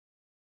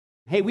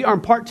Hey, we are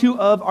in part 2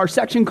 of our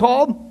section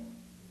called...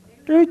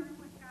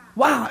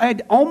 Wow, I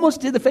almost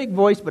did the fake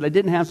voice, but I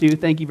didn't have to.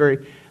 Thank you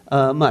very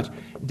much.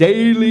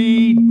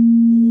 Daily...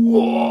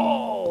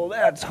 Whoa,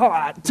 that's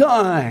hot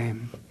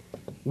time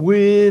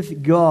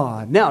with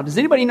God. Now, does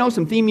anybody know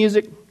some theme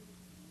music?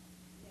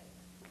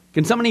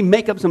 Can somebody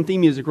make up some theme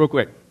music real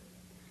quick?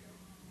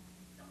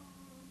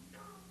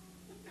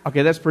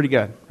 Okay, that's pretty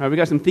good. All right, we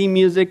got some theme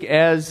music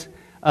as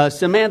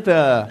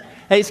Samantha.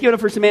 Hey, let's give it up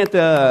for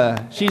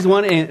Samantha. She's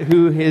one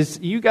who has,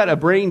 you got a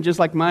brain just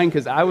like mine,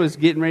 because I was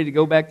getting ready to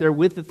go back there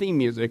with the theme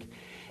music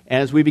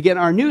as we begin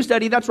our new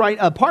study. That's right,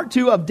 part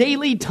 2 of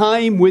Daily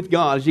Time with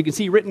God. As you can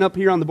see written up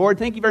here on the board.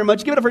 Thank you very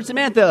much. Give it up for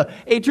Samantha,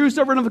 a true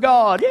servant of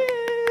God.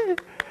 Yay!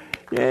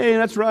 Yay,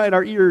 that's right.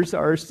 Our ears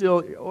are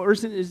still,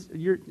 Orson,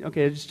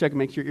 okay, just check and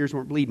make sure your ears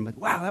weren't bleeding. But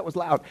wow, that was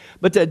loud.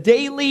 But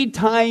Daily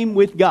Time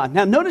with God.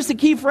 Now, notice the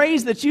key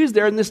phrase that's used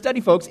there in this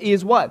study, folks,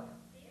 is what?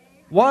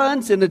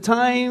 Once in a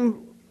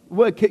time...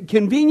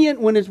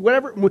 convenient, when it's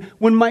whatever,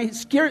 when my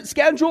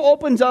schedule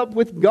opens up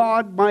with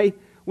God,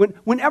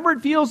 whenever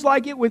it feels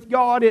like it with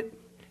God,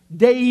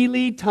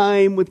 daily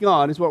time with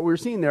God is what we're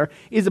seeing there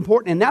is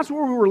important. And that's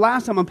where we were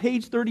last time on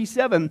page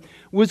 37,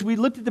 was we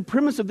looked at the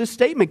premise of this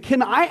statement.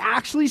 Can I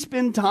actually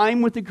spend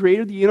time with the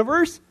creator of the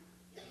universe?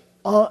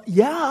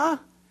 Yeah,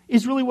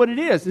 is really what it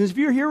is. And if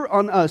you're here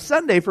on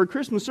Sunday for a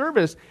Christmas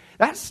service,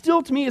 that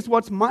still to me is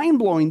what's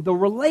mind-blowing, the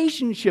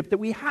relationship that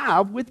we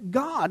have with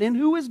God. And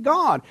who is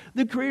God?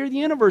 The creator of the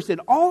universe. And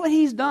all that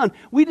he's done,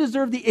 we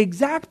deserve the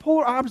exact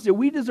polar opposite.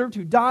 We deserve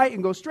to die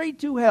and go straight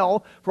to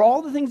hell for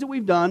all the things that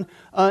we've done,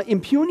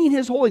 impugning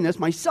his holiness,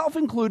 myself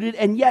included,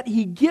 and yet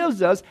he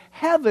gives us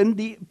heaven,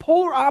 the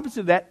polar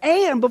opposite of that.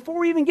 And before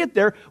we even get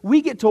there,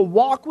 we get to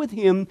walk with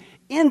him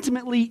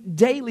intimately,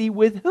 daily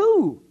with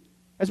who?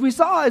 As we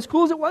saw, as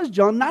cool as it was,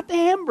 John, not the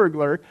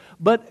Hamburglar,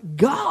 but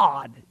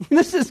God.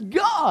 This is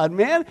God,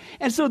 man.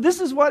 And so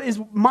this is what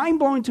is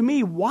mind-blowing to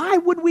me. Why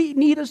would we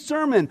need a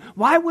sermon?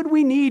 Why would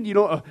we need,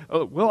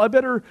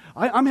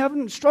 I'm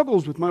having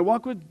struggles with my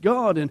walk with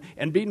God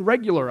and being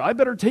regular. I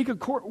better take a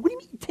course. What do you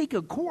mean take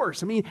a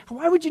course? I mean,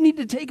 why would you need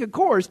to take a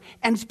course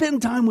and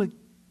spend time with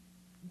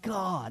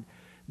God,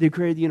 the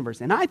creator of the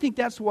universe? And I think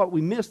that's what we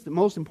missed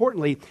most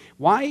importantly.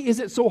 Why is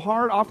it so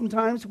hard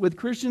oftentimes with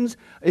Christians?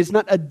 It's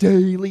not a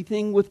daily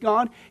thing with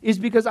God, is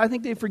because I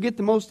think they forget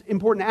the most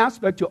important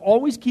aspect to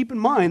always keep in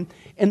mind,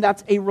 and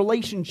that's a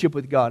relationship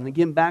with God. And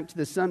again, back to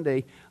the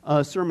Sunday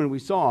sermon we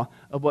saw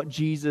of what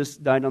Jesus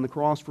died on the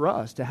cross for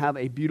us, to have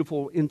a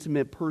beautiful,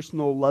 intimate,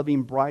 personal,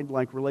 loving,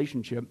 bride-like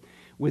relationship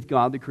with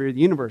God, the creator of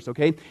the universe,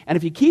 okay? And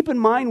if you keep in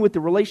mind with the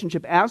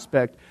relationship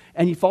aspect,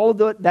 and you follow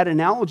that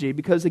analogy,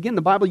 because again,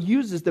 the Bible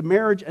uses the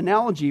marriage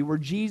analogy where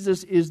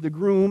Jesus is the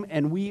groom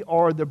and we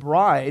are the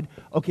bride,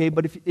 okay?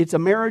 But if it's a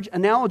marriage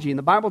analogy, and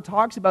the Bible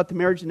talks about the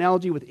marriage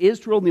analogy with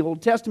Israel in the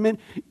Old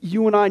Testament,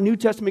 you and I, New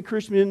Testament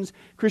Christians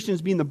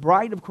being the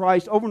bride of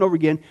Christ over and over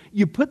again,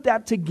 you put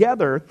that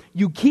together,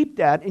 you keep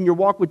that in your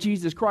walk with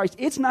Jesus Christ,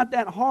 it's not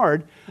that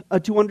hard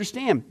to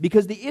understand,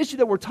 because the issue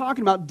that we're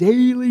talking about,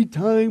 daily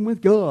time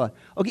with God,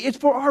 okay, it's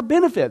for our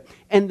benefit.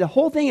 And the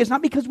whole thing is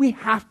not because we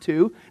have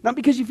to, not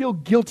because you feel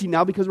guilty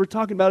now because we're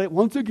talking about it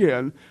once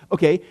again,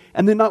 okay,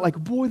 and then not like,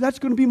 boy, that's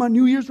going to be my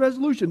New Year's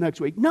resolution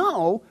next week.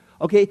 No,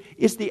 okay,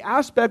 it's the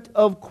aspect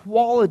of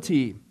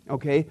quality,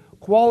 okay,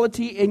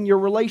 quality in your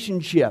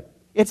relationship.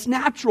 It's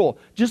natural,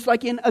 just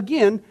like in,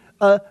 again,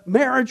 a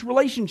marriage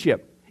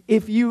relationship.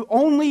 If you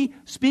only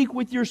speak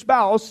with your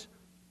spouse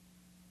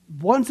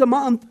once a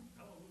month,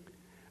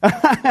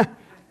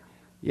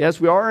 yes,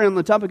 we are on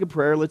the topic of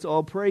prayer. Let's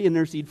all pray and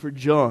intercede for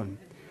John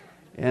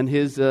and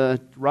his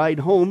ride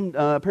home,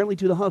 apparently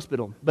to the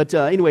hospital. But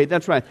anyway,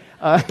 that's right.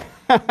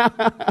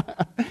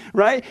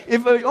 Right?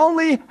 If we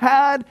only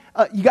had,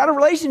 you got a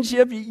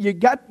relationship,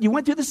 you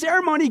went through the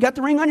ceremony, you got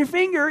the ring on your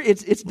finger,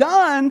 it's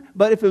done.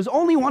 But if it was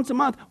only once a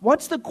month,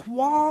 what's the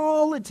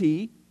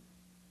quality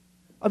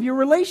of your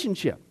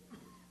relationship?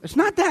 It's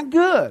not that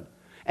good.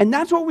 And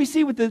that's what we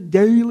see with the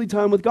daily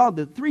time with God.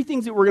 The three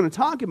things that we're going to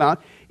talk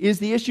about is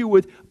the issue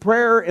with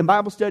prayer and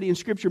Bible study and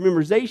scripture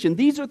memorization.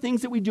 These are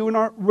things that we do in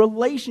our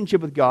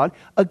relationship with God,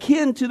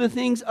 akin to the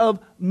things of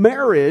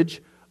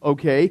marriage,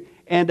 okay?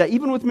 And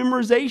even with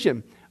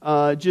memorization.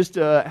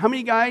 How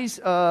many guys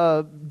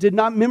did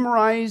not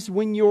memorize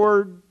when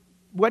your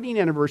wedding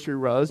anniversary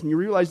was, and you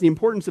realize the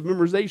importance of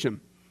memorization?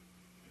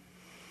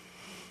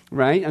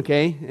 Right,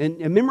 okay,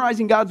 and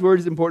memorizing God's Word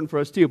is important for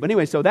us too. But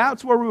anyway, so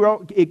that's where we were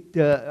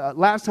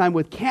last time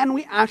with, can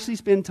we actually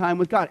spend time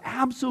with God?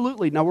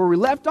 Absolutely. Now, where we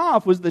left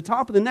off was the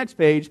top of the next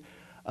page,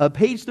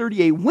 page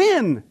 38.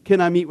 When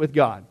can I meet with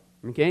God?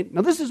 Okay,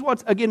 now this is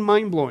what's, again,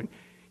 mind-blowing.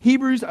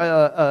 Hebrews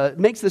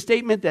makes the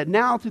statement that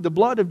now through the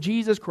blood of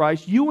Jesus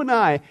Christ, you and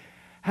I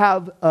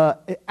have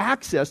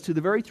access to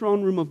the very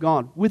throne room of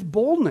God with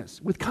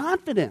boldness, with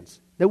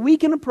confidence, that we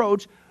can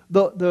approach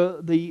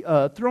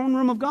the throne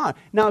room of God.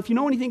 Now, if you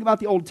know anything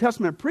about the Old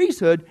Testament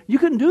priesthood, you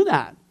couldn't do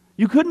that.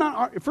 You could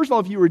not, first of all,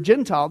 if you were a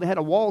Gentile, they had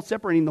a wall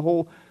separating the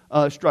whole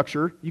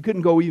structure. You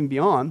couldn't go even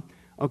beyond.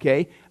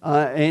 Okay,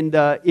 and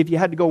if you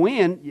had to go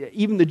in,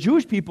 even the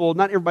Jewish people,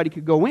 not everybody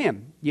could go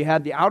in. You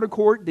had the outer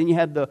court, then you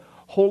had the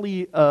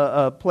holy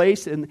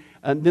place, and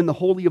then the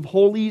Holy of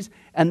Holies,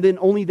 and then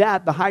only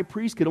that, the high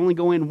priest could only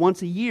go in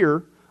once a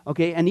year.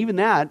 Okay, and even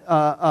that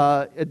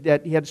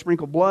he had to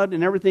sprinkle blood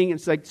and everything.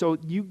 It's like, so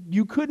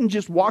you couldn't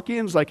just walk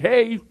in. It's like,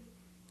 hey,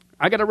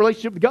 I got a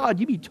relationship with God.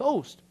 You'd be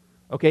toast.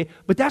 Okay,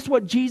 but that's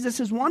what Jesus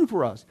has won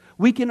for us.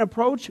 We can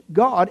approach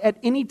God at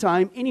any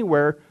time,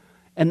 anywhere.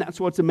 And that's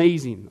what's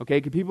amazing, okay?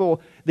 Because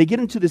people, they get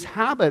into this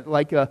habit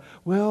like,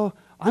 well,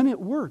 I'm at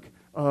work.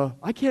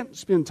 I can't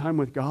spend time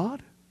with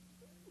God.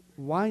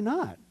 Why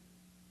not?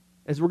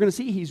 As we're going to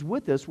see, He's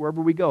with us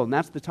wherever we go. And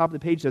that's the top of the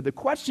page there. The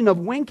question of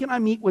when can I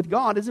meet with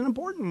God is an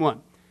important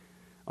one,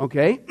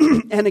 okay?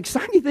 An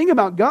exciting thing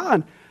about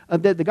God,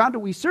 that the God that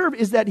we serve,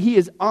 is that He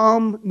is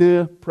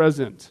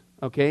omnipresent,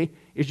 okay?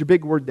 Is your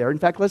big word there. In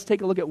fact, let's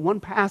take a look at one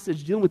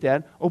passage dealing with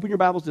that. Open your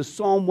Bibles to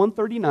Psalm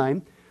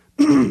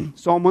 139.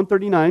 Psalm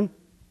 139.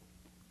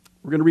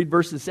 We're going to read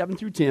verses 7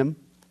 through 10.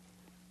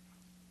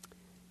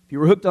 If you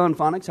were hooked on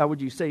phonics, how would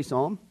you say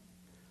psalm?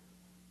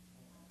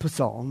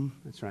 Psalm,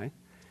 that's right.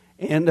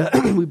 And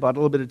we bought a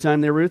little bit of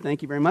time there, Ruth.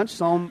 Thank you very much.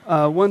 Psalm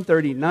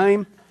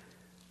 139.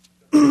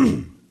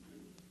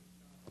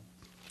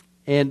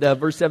 And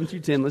verse 7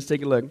 through 10. Let's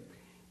take a look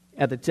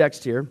at the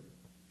text here.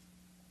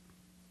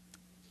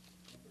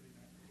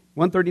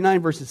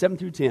 139, verses 7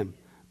 through 10.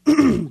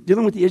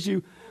 Dealing with the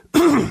issue,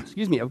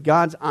 of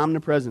God's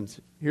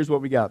omnipresence. Here's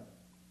what we got.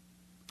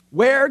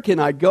 Where can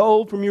I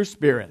go from your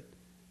spirit?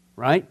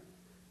 Right?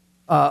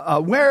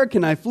 Where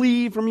can I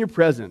flee from your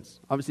presence?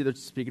 Obviously, they're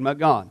speaking about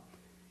God.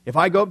 If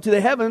I go up to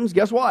the heavens,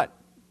 guess what?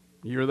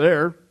 You're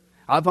there.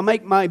 If I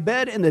make my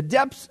bed in the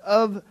depths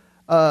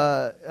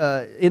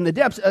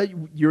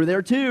you're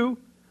there too.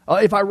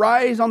 If I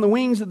rise on the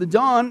wings of the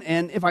dawn,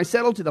 and if I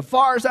settle to the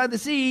far side of the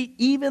sea,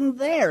 even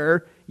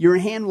there, your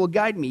hand will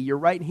guide me. Your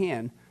right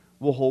hand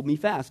will hold me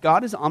fast.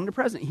 God is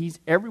omnipresent. He's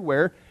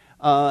everywhere,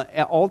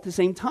 all at the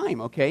same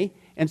time, okay?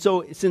 And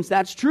so, since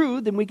that's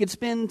true, then we could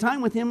spend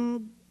time with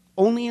Him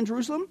only in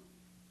Jerusalem?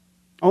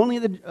 Only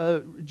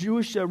the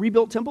Jewish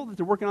rebuilt temple that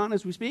they're working on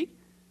as we speak?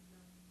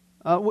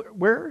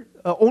 Where?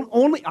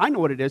 Only, I know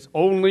what it is.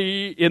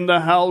 Only in the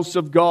house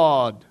of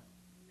God.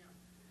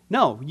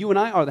 No, you and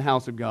I are the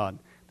house of God.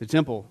 The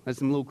temple, that's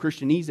some little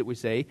Christianese that we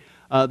say.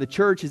 The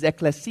church is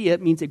ecclesia.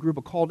 It means a group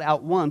of called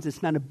out ones.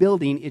 It's not a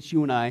building. It's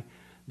you and I,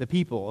 the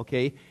people,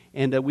 okay?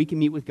 And we can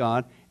meet with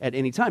God at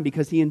any time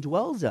because He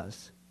indwells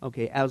us,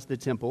 okay, as the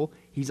temple.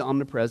 He's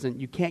omnipresent.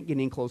 You can't get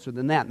any closer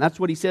than that. And that's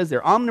what He says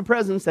there.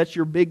 Omnipresence, that's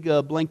your big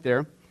blank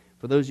there.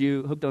 For those of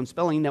you hooked on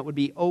spelling, that would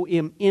be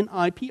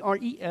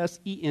omnipresence.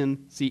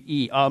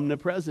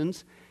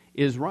 Omnipresence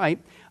is right.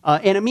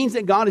 And it means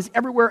that God is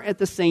everywhere at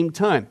the same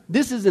time.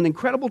 This is an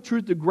incredible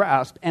truth to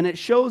grasp, and it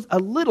shows a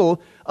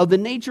little of the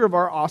nature of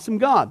our awesome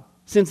God.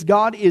 Since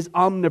God is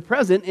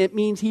omnipresent, it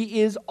means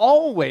He is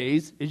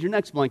always, is your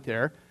next blank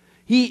there,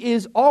 He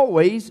is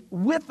always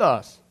with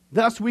us.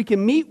 Thus, we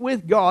can meet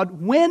with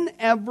God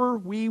whenever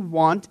we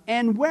want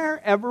and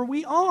wherever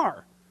we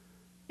are.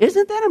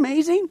 Isn't that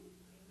amazing?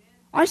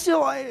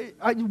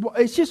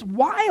 It's just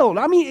wild.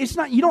 I mean, it's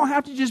not, you don't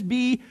have to just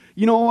be,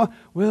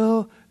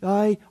 well,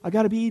 I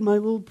got to be in my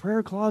little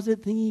prayer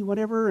closet thingy,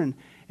 whatever, and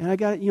I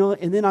got,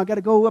 and then I got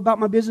to go about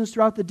my business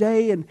throughout the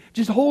day and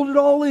just hold it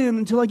all in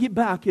until I get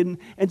back.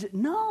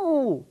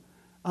 No.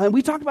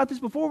 We talked about this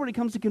before when it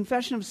comes to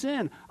confession of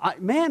sin.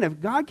 If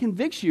God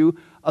convicts you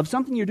of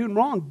something you're doing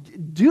wrong,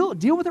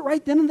 deal with it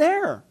right then and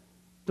there.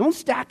 Don't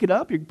stack it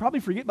up. You'll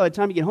probably forget by the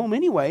time you get home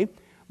anyway.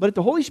 But if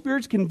the Holy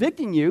Spirit's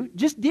convicting you,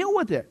 just deal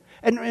with it.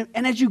 And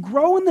as you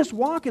grow in this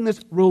walk, in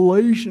this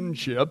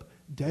relationship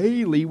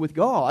daily with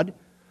God,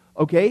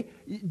 okay,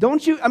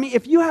 don't you,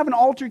 if you have an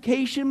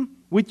altercation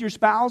with your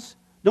spouse,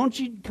 don't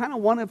you kind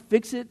of want to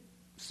fix it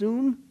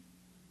soon?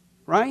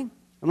 Right?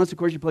 Unless, of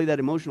course, you play that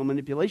emotional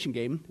manipulation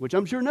game, which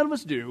I'm sure none of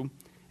us do,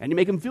 and you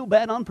make them feel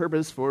bad on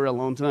purpose for a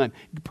long time.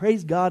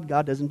 Praise God,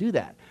 God doesn't do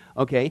that,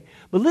 okay?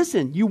 But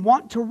listen, you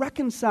want to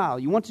reconcile.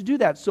 You want to do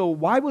that. So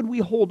why would we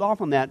hold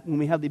off on that when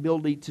we have the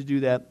ability to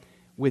do that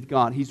with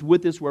God? He's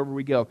with us wherever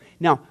we go.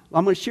 Now,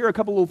 I'm going to share a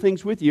couple little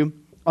things with you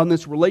on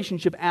this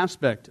relationship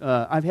aspect.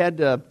 I've had,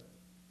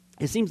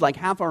 it seems like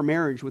half our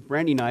marriage with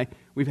Brandy and I,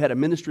 we've had a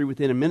ministry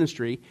within a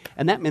ministry,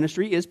 and that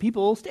ministry is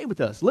people stay with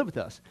us, live with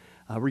us.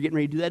 We're getting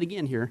ready to do that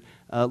again here,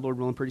 Lord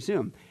willing, pretty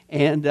soon.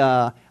 And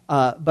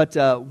but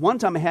one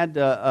time I had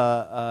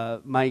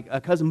my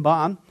cousin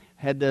Bob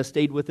had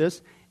stayed with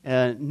us,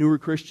 newer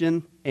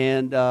Christian,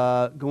 and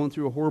going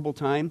through a horrible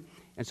time.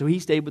 And so he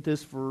stayed with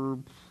us for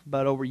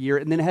about over a year.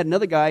 And then I had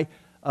another guy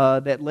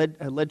that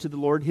led to the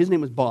Lord. His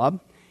name was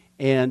Bob,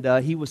 and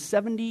he was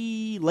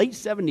late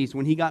 70s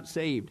when he got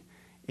saved.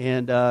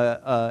 And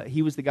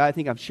he was the guy I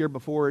think I've shared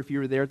before if you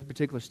were there at the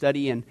particular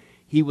study, and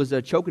he was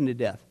choking to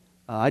death.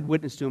 I'd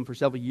witnessed to him for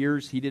several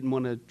years. He didn't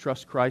want to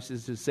trust Christ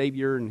as his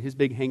Savior, and his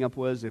big hang-up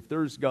was, if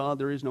there's God,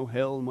 there is no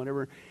hell, and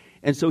whatever.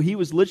 And so he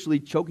was literally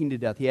choking to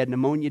death. He had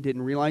pneumonia,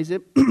 didn't realize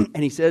it. And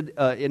he said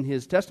in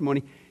his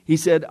testimony, he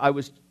said, I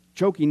was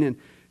choking, and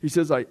He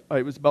says, it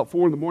was about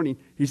 4 in the morning.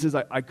 He says,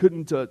 I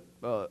couldn't,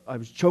 I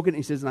was choking.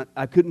 He says,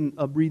 I couldn't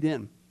breathe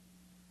in.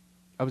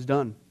 I was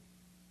done.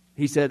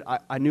 He said,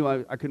 I knew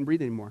I couldn't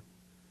breathe anymore.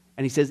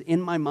 And he says,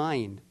 in my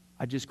mind,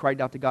 I just cried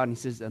out to God. And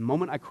he says, the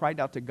moment I cried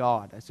out to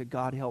God, I said,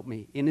 God, help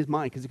me. In his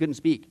mind, because he couldn't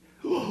speak.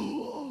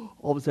 All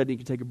of a sudden, he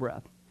could take a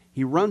breath.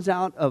 He runs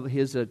out of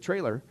his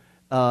trailer,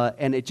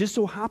 and it just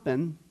so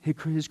happened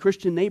his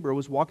Christian neighbor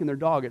was walking their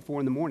dog at 4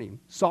 in the morning.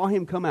 Saw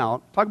him come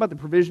out. Talk about the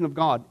provision of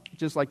God,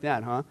 just like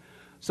that, huh?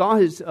 Saw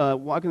his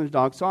walking his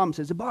dog, saw him,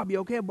 says, Bob, you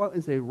okay?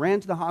 And they ran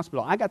to the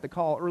hospital. I got the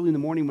call early in the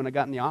morning when I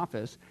got in the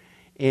office.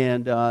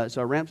 And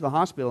so I ran to the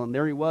hospital, and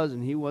there he was,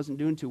 and he wasn't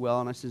doing too well.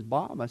 And I says,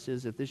 Bob, I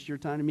says, if this is your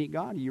time to meet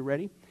God, are you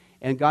ready?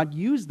 And God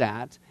used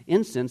that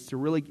instance to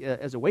really,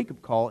 as a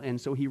wake-up call, and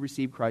so he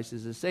received Christ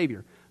as his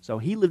Savior. So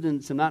he lived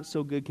in some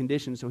not-so-good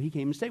conditions, so he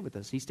came and stayed with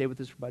us. He stayed with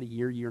us for about a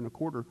year and a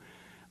quarter,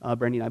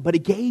 Brandy and I. But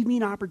it gave me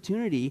an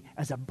opportunity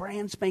as a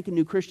brand spanking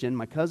new Christian.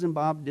 My cousin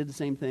Bob did the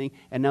same thing,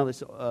 and now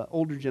this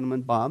older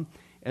gentleman, Bob,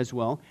 as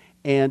well.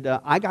 And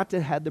I got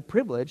to have the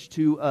privilege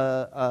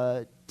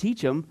to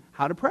teach him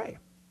how to pray.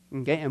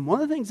 Okay, and one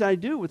of the things I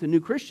do with a new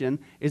Christian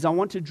is I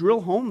want to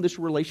drill home this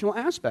relational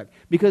aspect.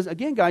 Because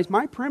again, guys,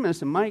 my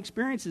premise and my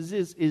experience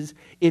is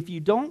if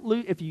you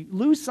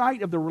lose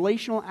sight of the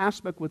relational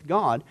aspect with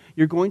God,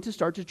 you're going to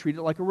start to treat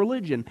it like a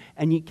religion.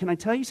 And can I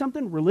tell you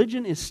something?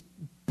 Religion is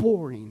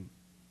boring.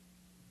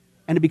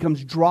 And it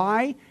becomes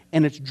dry,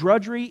 and it's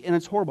drudgery, and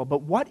it's horrible.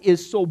 But what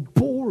is so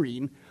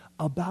boring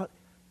about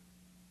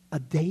a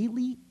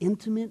daily,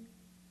 intimate,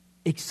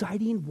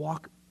 exciting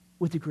walk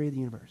with the Creator of the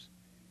universe?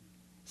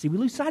 See, we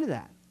lose sight of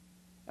that.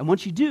 And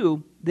once you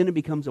do, then it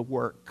becomes a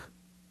work.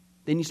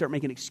 Then you start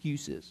making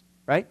excuses,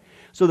 right?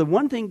 So the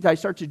one thing that I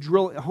start to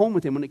drill home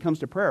with him when it comes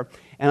to prayer,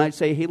 and I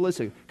say, hey,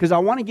 listen, because I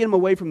want to get him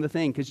away from the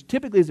thing, because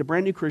typically as a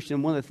brand new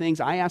Christian, one of the things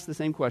I asked the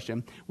same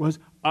question was,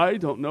 I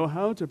don't know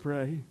how to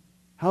pray.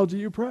 How do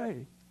you pray?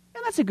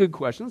 And that's a good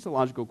question. That's a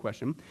logical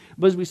question.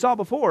 But as we saw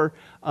before,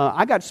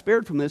 I got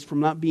spared from this from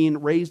not being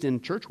raised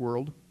in church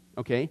world,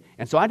 okay?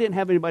 And so I didn't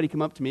have anybody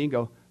come up to me and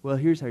go, well,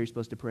 here's how you're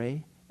supposed to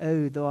pray.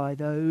 Oh, thy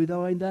do,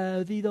 thy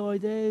do, thee, thy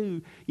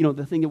do. You know,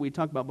 the thing that we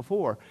talked about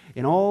before.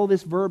 And all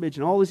this verbiage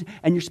and all this,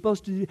 and you're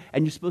supposed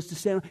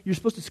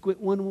to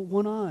squint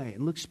one eye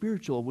and look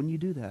spiritual when you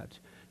do that.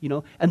 You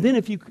know, and then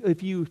if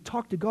you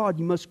talk to God,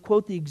 you must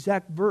quote the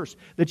exact verse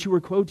that you were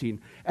quoting.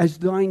 As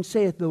thine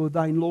saith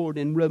thine Lord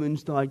in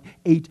Romans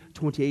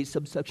 8:28,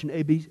 subsection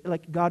A, B.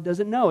 Like God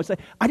doesn't know. It's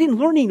like, I didn't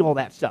learn all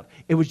that stuff.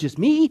 It was just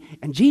me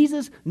and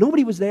Jesus.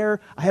 Nobody was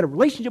there. I had a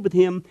relationship with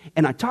him,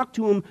 and I talked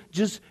to him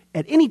just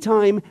at any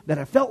time that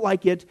I felt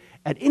like it,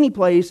 at any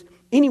place,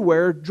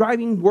 anywhere,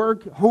 driving,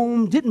 work,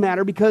 home, didn't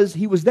matter, because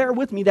he was there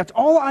with me. That's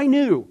all I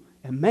knew.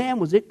 And man,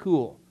 was it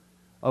cool.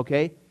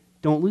 Okay?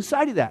 Don't lose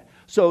sight of that.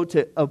 So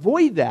to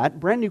avoid that,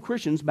 brand new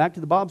Christians, back to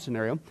the Bob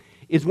scenario,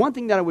 is one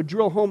thing that I would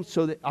drill home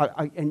so that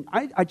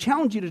I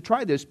challenge you to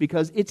try this,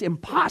 because it's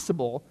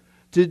impossible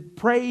to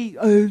pray,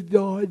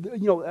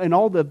 and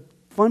all the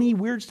funny,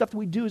 weird stuff that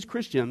we do as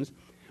Christians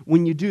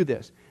when you do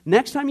this.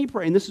 Next time you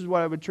pray, and this is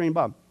what I would train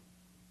Bob.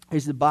 He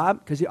said,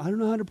 Bob, because I don't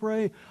know how to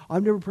pray.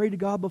 I've never prayed to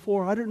God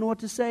before. I don't know what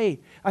to say.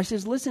 I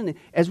says, listen,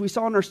 as we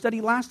saw in our study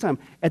last time,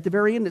 at the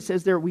very end it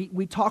says there,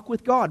 we talk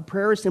with God.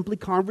 Prayer is simply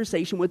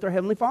conversation with our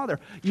Heavenly Father.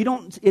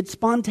 It's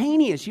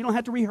spontaneous. You don't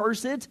have to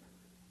rehearse it.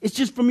 It's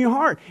just from your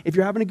heart. If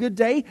you're having a good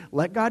day,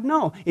 let God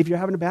know. If you're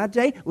having a bad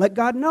day, let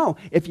God know.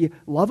 If you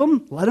love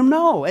Him, let Him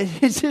know.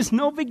 It's just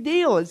no big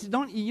deal. You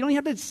don't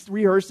have to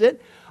rehearse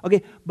it.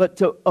 Okay, but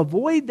to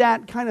avoid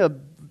that kind of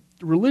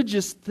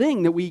religious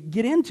thing that we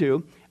get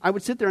into, I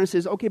would sit there and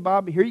says, okay,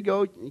 Bob, here you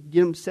go.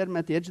 Get him, set him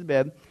at the edge of the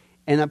bed,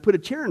 and I put a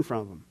chair in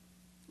front of him.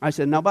 I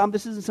said, now, Bob,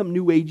 this isn't some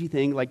new agey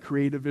thing like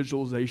creative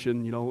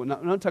visualization, I'm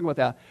not talking about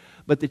that.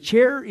 But the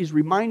chair is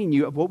reminding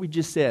you of what we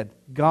just said,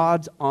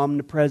 God's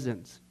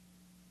omnipresence.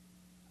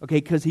 Okay,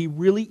 because He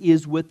really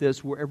is with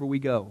us wherever we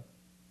go.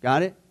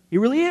 Got it? He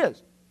really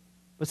is.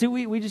 But see,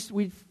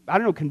 we I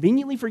don't know,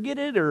 conveniently forget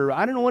it, or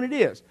I don't know what it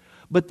is.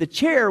 But the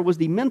chair was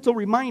the mental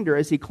reminder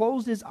as he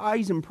closed his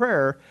eyes in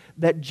prayer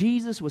that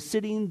Jesus was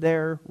sitting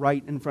there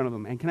right in front of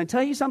him. And can I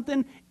tell you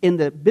something? In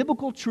the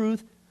biblical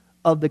truth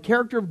of the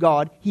character of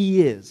God,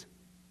 He is.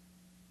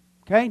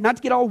 Okay? Not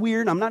to get all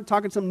weird. I'm not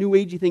talking some new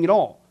agey thing at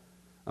all.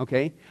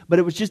 Okay? But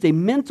it was just a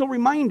mental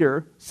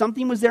reminder.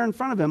 Something was there in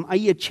front of him,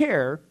 i.e. a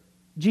chair.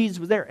 Jesus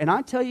was there. And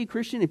I tell you,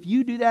 Christian, if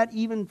you do that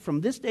even from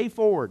this day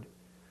forward,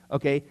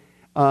 okay,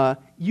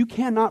 you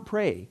cannot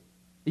pray.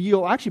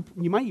 You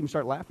might even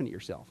start laughing at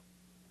yourself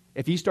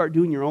if you start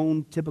doing your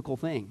own typical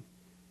thing.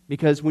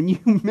 Because when you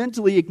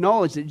mentally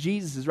acknowledge that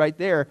Jesus is right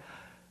there,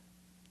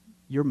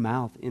 your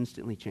mouth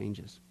instantly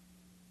changes.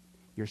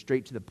 You're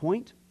straight to the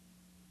point.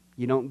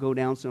 You don't go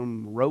down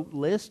some rote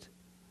list,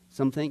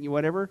 something,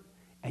 whatever,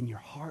 and your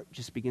heart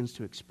just begins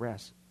to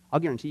express.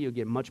 I'll guarantee you'll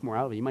get much more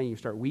out of it. You might even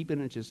start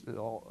weeping.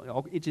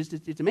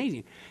 It's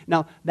amazing.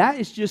 Now, that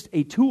is just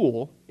a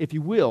tool, if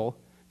you will,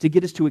 to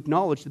get us to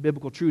acknowledge the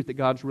biblical truth that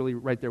God's really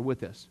right there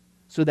with us.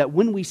 So that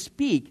when we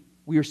speak,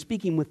 we are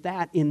speaking with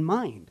that in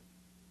mind.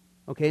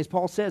 Okay, as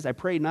Paul says, I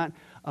pray not,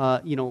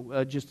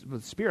 just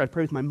with the Spirit. I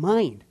pray with my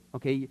mind.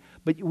 Okay,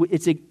 but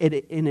it's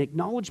an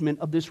acknowledgement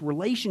of this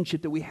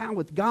relationship that we have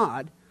with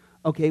God.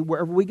 Okay,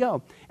 wherever we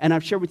go. And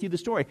I've shared with you the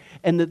story.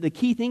 And the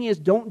key thing is,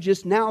 don't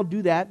just now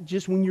do that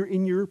just when you're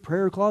in your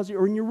prayer closet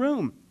or in your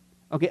room.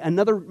 Okay,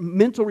 another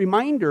mental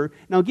reminder.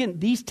 Now again,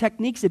 these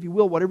techniques, if you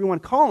will, whatever you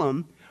want to call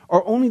them,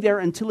 are only there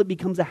until it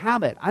becomes a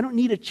habit. I don't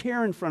need a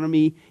chair in front of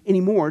me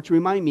anymore to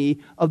remind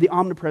me of the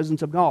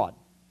omnipresence of God.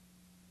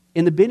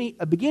 In the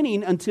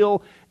beginning,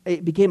 until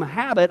it became a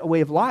habit, a way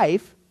of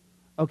life,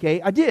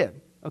 okay, I did.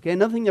 Okay,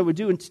 another thing that I would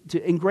do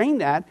to ingrain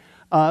that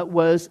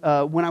was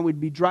when I would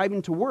be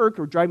driving to work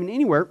or driving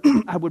anywhere,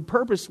 I would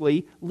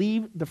purposely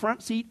leave the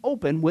front seat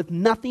open with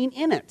nothing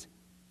in it.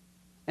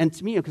 And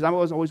to me, because I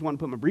always wanted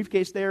to put my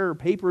briefcase there or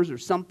papers or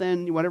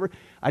something, whatever,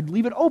 I'd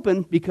leave it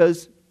open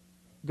because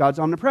God's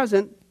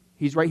omnipresent.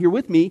 He's right here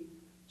with me.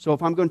 So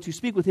if I'm going to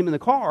speak with him in the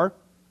car,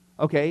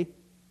 okay,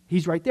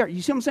 he's right there.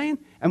 You see what I'm saying?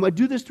 And I'd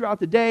do this throughout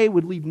the day,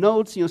 would leave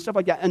notes, stuff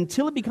like that,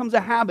 until it becomes a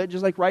habit,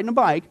 just like riding a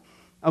bike,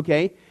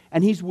 okay?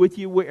 And he's with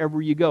you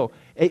wherever you go.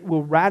 It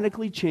will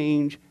radically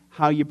change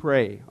how you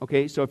pray,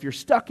 okay? So if you're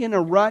stuck in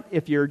a rut,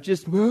 if you're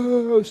just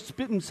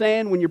spitting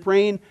sand when you're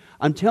praying,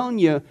 I'm telling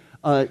you,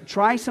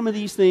 try some of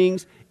these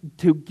things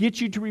to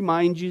get you to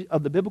remind you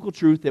of the biblical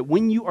truth that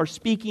when you are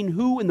speaking,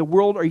 who in the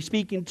world are you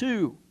speaking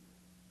to?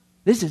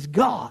 This is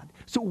God.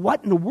 So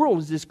what in the world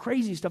is this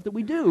crazy stuff that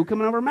we do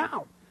coming out of our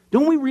mouth?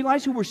 Don't we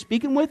realize who we're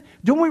speaking with?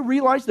 Don't we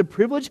realize the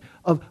privilege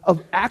of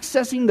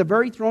accessing the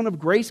very throne of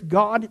grace,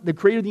 God, the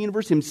creator of the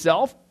universe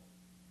himself?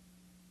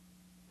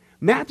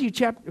 Matthew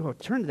chapter,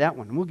 turn to that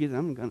one. I'm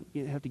going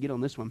to have to get on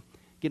this one.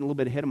 Getting a little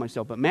bit ahead of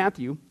myself. But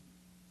Matthew,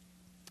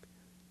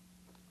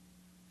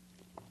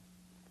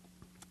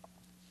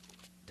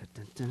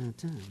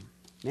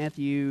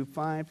 Matthew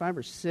 5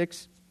 or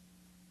 6.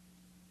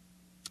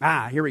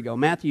 Here we go.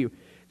 Matthew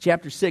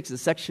chapter 6, the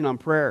section on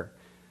prayer.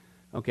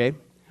 Okay.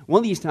 One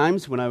of these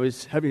times when I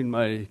was having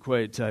my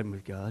quiet time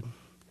with God,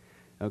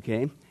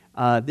 okay,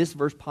 this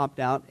verse popped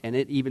out, and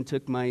it even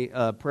took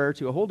my prayer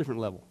to a whole different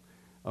level.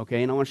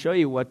 Okay, and I want to show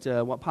you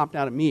what popped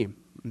out at me.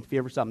 If you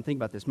ever stop and think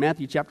about this.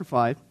 Matthew chapter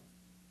 5,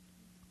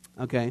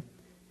 okay,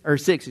 or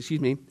 6, excuse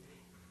me,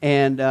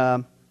 and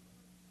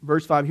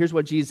verse 5, here's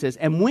what Jesus says.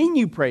 And when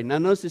you pray, now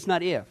notice it's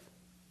not if.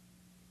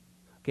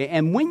 Okay,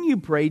 and when you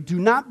pray, do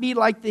not be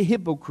like the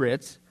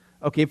hypocrites,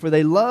 okay, for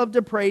they love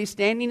to pray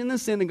standing in the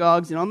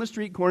synagogues and on the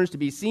street corners to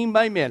be seen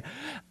by men.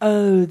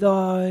 Oh,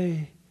 thou.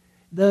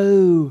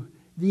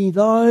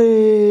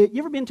 You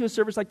ever been to a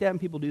service like that and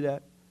people do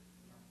that?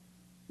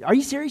 Are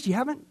you serious? You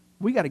haven't?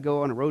 We got to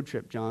go on a road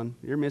trip, John.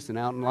 You're missing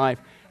out in life.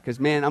 Because,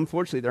 man,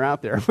 unfortunately, they're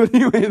out there. But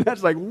anyway,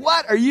 that's like,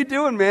 what are you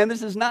doing, man?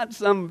 This is not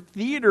some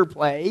theater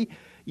play.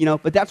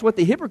 But that's what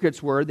the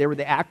hypocrites were. They were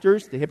the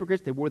actors, the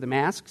hypocrites. They wore the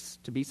masks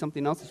to be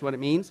something else. That's what it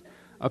means.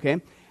 Okay?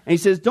 And he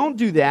says, don't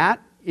do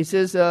that. He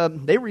says,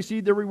 they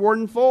received their reward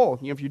in full.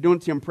 If you're doing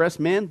it to impress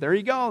men, there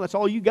you go. That's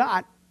all you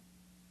got.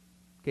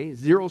 Okay?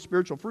 Zero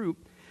spiritual fruit.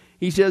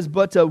 He says,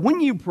 but when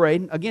you pray,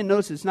 again,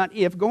 notice it's not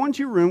if, go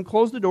into your room,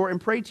 close the door,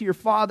 and pray to your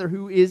Father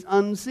who is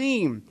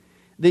unseen.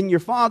 Then your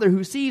Father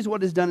who sees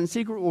what is done in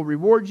secret will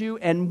reward you.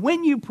 And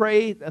when you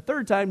pray a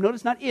third time,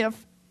 notice not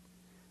if,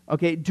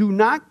 okay, do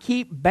not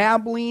keep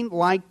babbling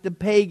like the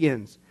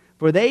pagans,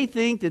 for they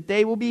think that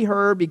they will be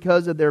heard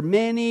because of their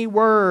many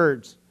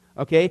words.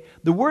 Okay,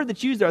 the word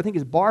that's used there, I think,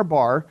 is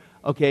barbar.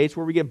 Okay, it's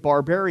where we get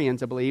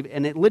barbarians, I believe,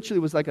 and it literally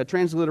was like a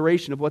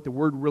transliteration of what the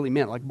word really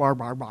meant, like bar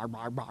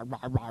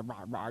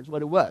is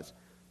what it was.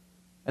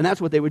 And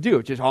that's what they would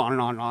do, just on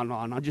and on and on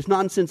and on, just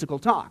nonsensical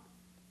talk.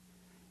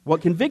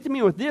 What convicted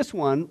me with this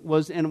one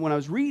was, and when I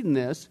was reading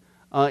this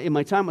in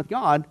my time with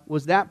God,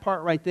 was that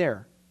part right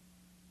there.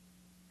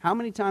 How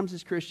many times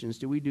as Christians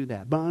do we do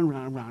that?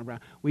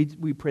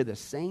 We pray the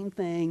same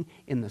thing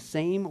in the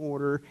same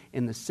order,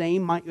 in the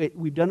same mind.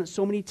 We've done it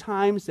so many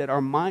times that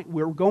our mind,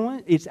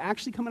 it's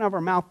actually coming out of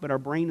our mouth, but our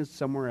brain is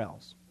somewhere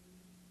else.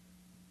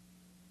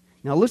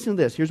 Now listen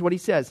to this. Here's what he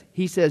says.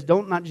 He says,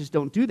 not just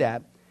don't do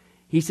that.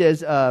 He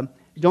says,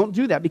 don't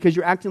do that because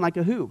you're acting like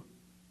a who?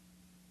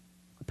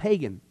 A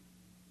pagan.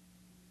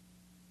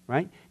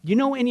 Right? Do you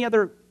know any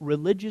other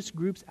religious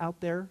groups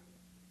out there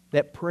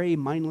that pray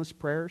mindless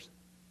prayers?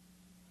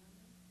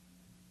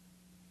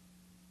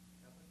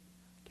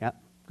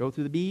 Go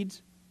through the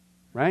beads,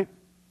 right?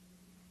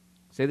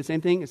 Say the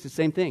same thing? It's the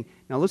same thing.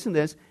 Now listen to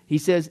this. He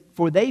says,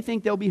 for they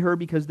think they'll be heard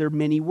because they're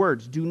many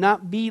words. Do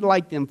not be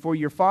like them, for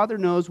your Father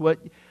knows what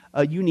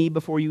you need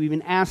before you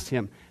even ask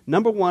him.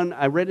 Number one,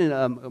 I read in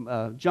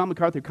John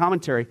MacArthur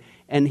commentary,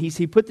 and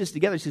he put this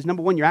together. He says,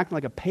 number one, you're acting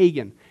like a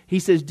pagan.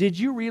 He says, did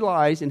you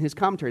realize, in his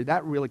commentary,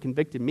 that really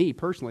convicted me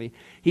personally.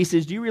 He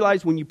says, do you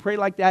realize when you pray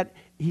like that,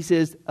 he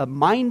says, a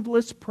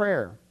mindless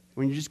prayer,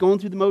 when you're just going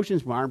through the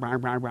motions,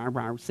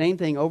 same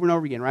thing over and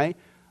over again, right?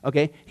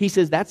 Okay, he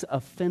says that's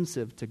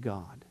offensive to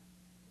God.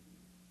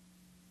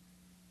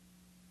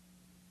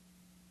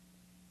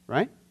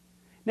 Right?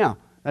 Now,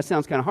 that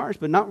sounds kind of harsh,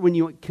 but not when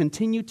you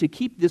continue to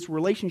keep this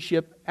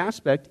relationship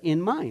aspect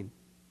in mind.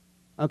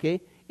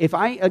 Okay? If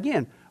I,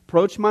 again,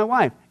 approached my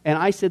wife, and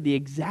I said the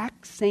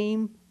exact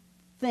same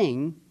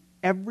thing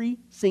every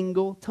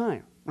single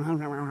time.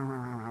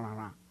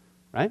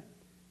 Right?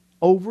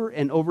 Over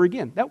and over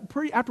again.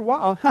 After a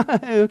while,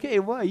 okay,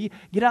 well, you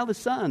get out of the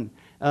sun,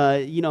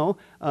 get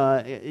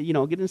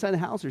inside the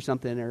house or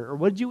something, or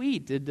what did you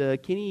eat?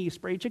 Did Kenny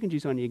spray chicken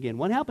juice on you again?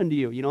 What happened to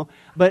you?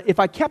 But if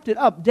I kept it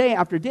up day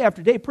after day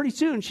after day, pretty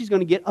soon she's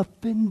going to get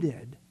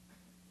offended.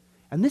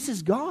 And this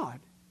is God.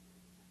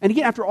 And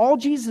again, after all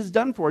Jesus has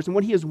done for us and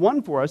what he has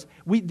won for us,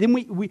 we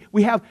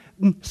have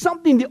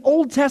something the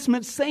Old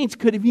Testament saints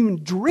could have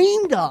even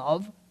dreamed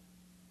of.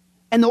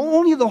 And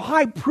only the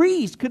high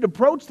priest could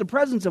approach the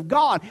presence of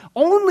God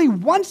only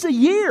once a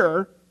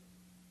year.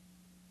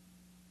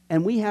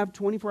 And we have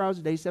 24 hours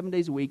a day, 7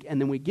 days a week, and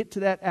then we get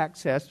to that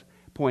access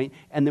point,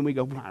 and then we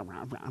go, rah,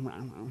 rah, rah,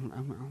 rah,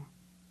 rah, rah.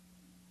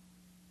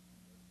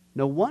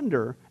 No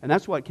wonder, and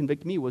that's what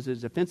convicted me, was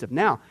it's offensive.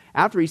 Now,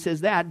 after he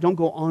says that, don't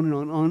go on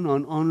and on,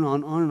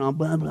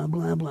 blah, blah,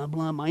 blah, blah,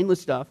 blah,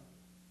 mindless stuff.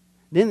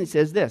 Then he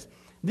says this.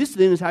 This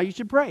then is how you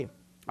should pray.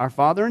 Our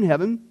Father in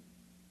heaven,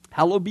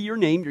 hallowed be your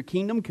name, your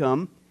kingdom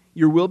come,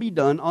 your will be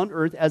done on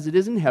earth as it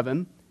is in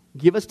heaven.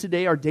 Give us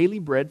today our daily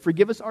bread.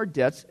 Forgive us our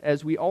debts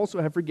as we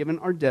also have forgiven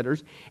our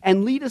debtors.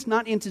 And lead us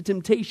not into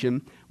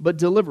temptation, but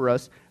deliver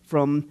us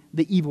from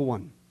the evil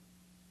one.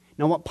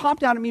 Now what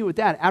popped out at me with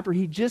that, after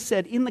he just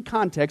said in the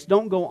context,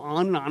 don't go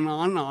on,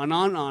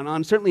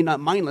 certainly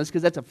not mindless,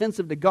 because that's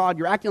offensive to God.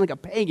 You're acting like a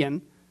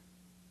pagan.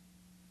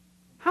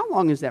 How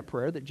long is that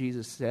prayer that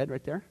Jesus said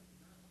right there?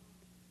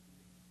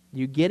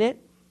 You get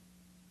it?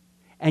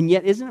 And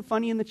yet, isn't it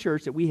funny in the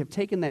church that we have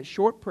taken that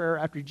short prayer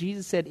after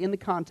Jesus said in the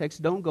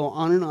context, don't go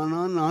on and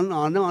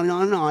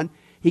on.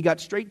 He got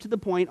straight to the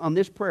point on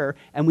this prayer,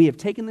 and we have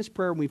taken this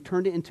prayer and we've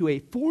turned it into a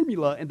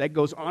formula, and that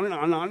goes on and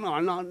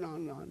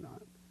on.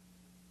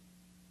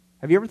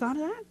 Have you ever thought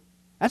of that?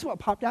 That's what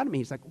popped out at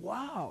me. It's like,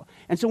 wow.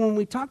 And so when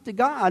we talk to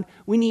God,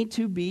 we need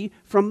to be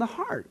from the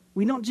heart.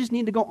 We don't just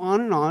need to go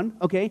on and on,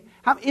 okay?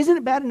 Isn't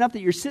it bad enough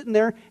that you're sitting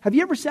there? Have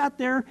you ever sat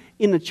there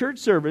in the church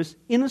service,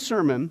 in a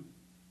sermon,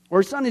 or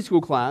a Sunday school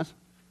class,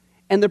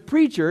 and the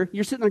preacher,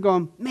 you're sitting there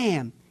going,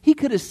 man, he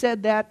could have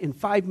said that in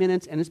 5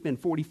 minutes, and it's been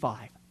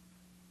 45.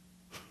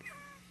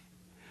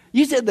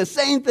 You said the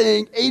same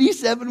thing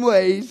 87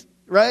 ways,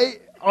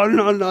 right?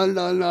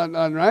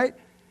 On, right?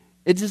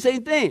 It's the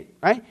same thing,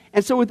 right?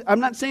 And so I'm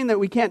not saying that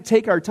we can't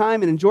take our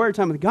time and enjoy our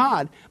time with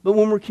God, but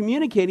when we're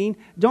communicating,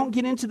 don't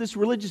get into this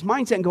religious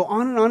mindset and go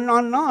on and on and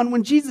on and on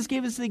when Jesus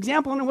gave us the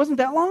example, and it wasn't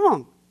that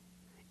long.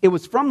 It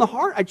was from the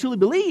heart, I truly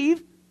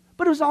believe,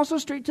 but it was also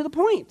straight to the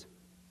point,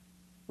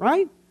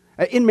 right?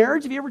 In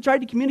marriage, have you ever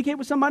tried to communicate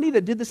with somebody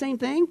that did the same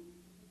thing?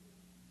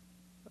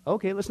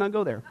 Okay, let's not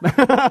go there.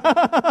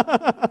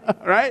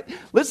 Right?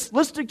 Let's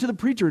stick to the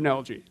preacher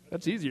analogy.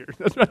 That's easier.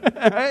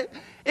 Right?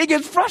 It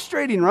gets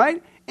frustrating,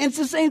 right? And it's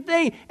the same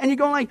thing. And you're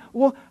going like,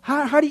 well,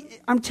 how do you...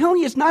 I'm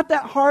telling you, it's not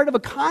that hard of a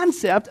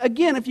concept,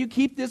 again, if you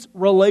keep this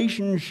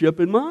relationship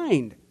in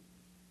mind.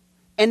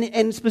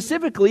 And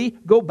specifically,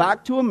 go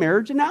back to a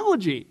marriage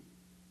analogy.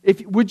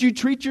 Would you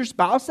treat your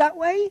spouse that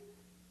way?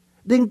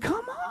 Then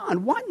come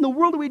on. What in the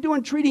world are we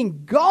doing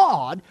treating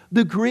God,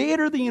 the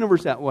creator of the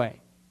universe, that way?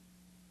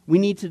 We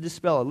need to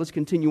dispel it. Let's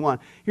continue on.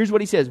 Here's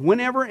what he says.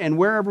 Whenever and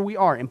wherever we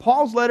are. In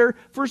Paul's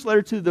first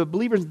letter to the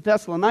believers in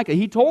Thessalonica,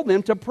 he told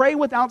them to pray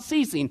without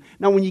ceasing.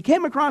 Now, when you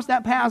came across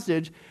that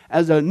passage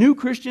as a new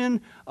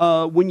Christian,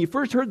 when you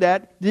first heard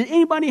that, did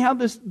anybody have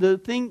the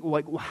thing,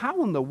 like, well,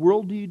 how in the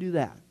world do you do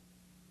that?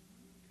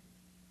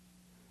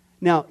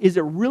 Now, is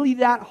it really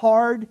that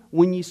hard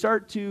when you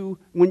start to,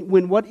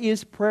 when what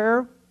is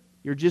prayer?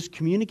 You're just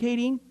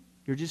communicating.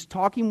 You're just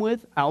talking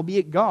with,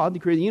 albeit God, the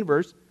creator of the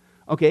universe.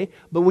 Okay,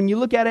 but when you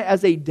look at it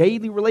as a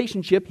daily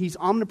relationship, he's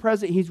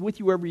omnipresent, he's with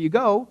you wherever you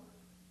go,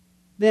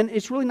 then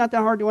it's really not that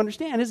hard to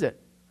understand, is it?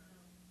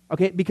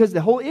 Okay, because the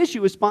whole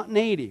issue is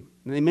spontaneity.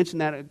 And they mentioned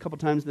that a couple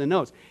times in the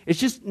notes. It's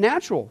just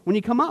natural when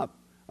you come up.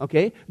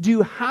 Okay, do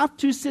you have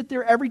to sit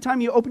there every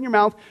time you open your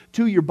mouth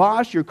to your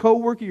boss, your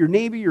coworker, your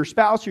neighbor, your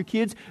spouse, your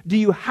kids? Do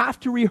you have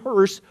to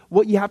rehearse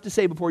what you have to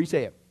say before you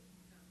say it?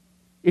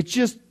 It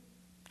just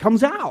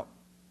comes out,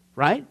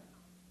 right?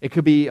 It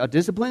could be a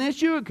discipline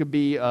issue. It could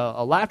be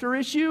a laughter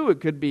issue. It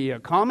could be a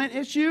comment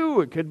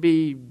issue. It could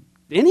be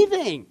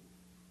anything.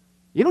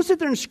 You don't sit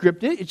there and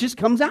script it. It just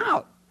comes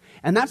out.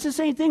 And that's the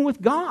same thing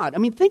with God. I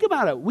mean, think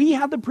about it. We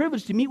have the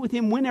privilege to meet with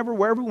Him whenever,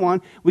 wherever we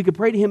want. We could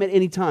pray to Him at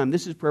any time.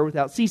 This is prayer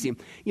without ceasing.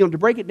 You know, to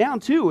break it down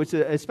too, it's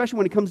especially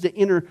when it comes to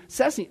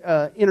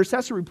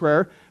intercessory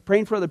prayer,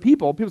 praying for other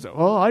people. People say,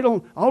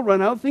 "Oh, I'll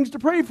run out of things to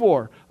pray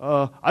for.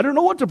 I don't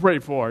know what to pray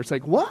for." It's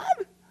like,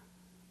 what?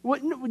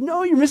 What?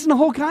 No, you're missing the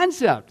whole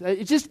concept.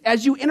 It's just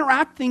as you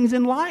interact things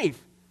in life.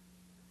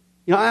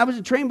 You know, I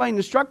was trained by an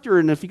instructor,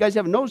 and if you guys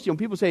haven't noticed, you know,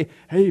 people say,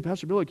 "Hey,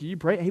 Pastor Billy, can you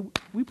pray?" Hey,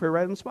 we pray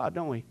right on the spot,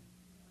 don't we?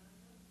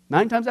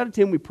 9 times out of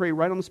 10, we pray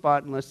right on the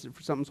spot unless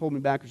something's holding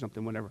me back or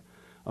something, whatever.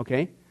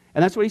 Okay?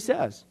 And that's what he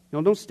says. You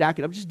know, don't stack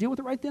it up. Just deal with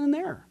it right then and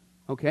there.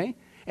 Okay?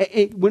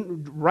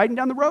 When riding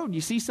down the road, you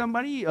see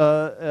somebody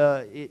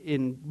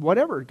in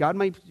whatever, God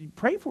might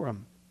pray for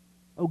them.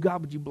 Oh,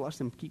 God, would you bless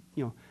them? Keep,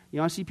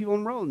 I see people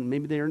on the road, and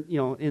maybe they're,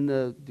 in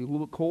the a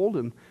little bit cold,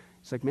 and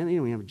it's like, man, they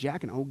don't even have a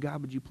jacket. Oh,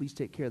 God, would you please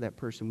take care of that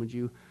person? Would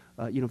you,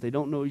 if they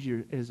don't know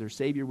you as their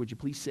Savior, would you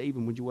please save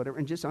them? Would you whatever?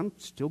 And just, I'm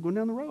still going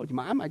down the road.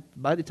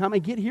 By the time I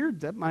get here,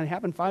 that might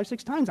happen 5,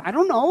 6 times. I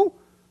don't know.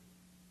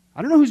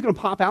 I don't know who's going to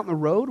pop out in the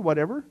road,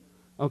 whatever.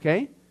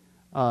 Okay?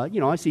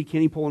 I see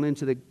Kenny pulling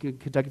into the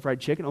Kentucky Fried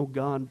Chicken. Oh,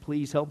 God,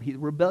 please help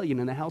rebellion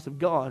in the house of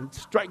God.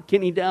 Strike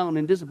Kenny down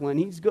in discipline.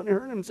 He's going to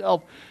hurt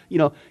himself.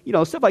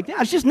 Stuff like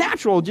that. It's just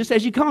natural, just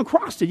as you come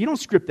across it. You don't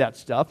script that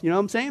stuff. You know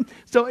what I'm saying?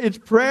 So it's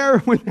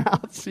prayer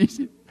without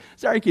ceasing.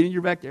 Sorry, Kenny,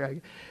 you're back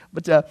there.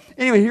 But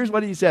anyway, here's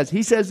what he says.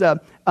 He says,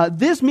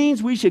 this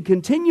means we should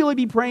continually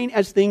be praying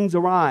as things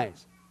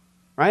arise.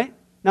 Right?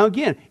 Now,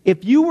 again,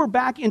 if you were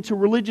back into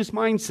religious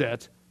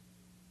mindset,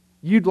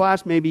 you'd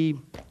last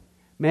maybe...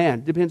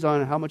 Man, depends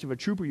on how much of a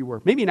trooper you were.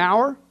 Maybe an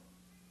hour,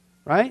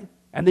 right?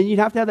 And then you'd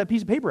have to have that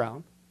piece of paper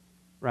out,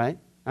 right?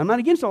 I'm not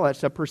against all that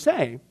stuff per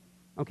se,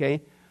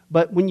 okay?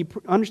 But when you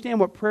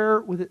understand what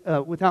prayer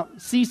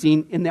without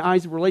ceasing in the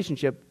eyes of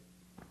relationship,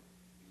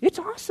 it's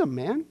awesome,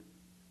 man.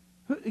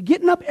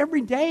 Getting up every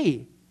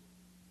day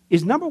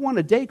is, number one,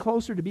 a day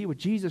closer to be with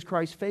Jesus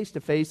Christ face to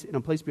face in a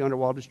place beyond our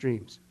wildest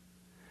dreams.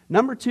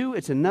 Number two,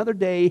 it's another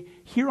day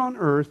here on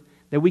earth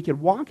that we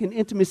could walk in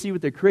intimacy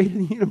with the creator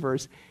of the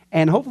universe,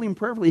 and hopefully and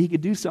prayerfully he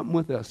could do something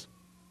with us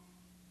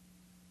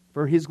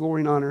for his glory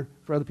and honor,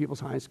 for other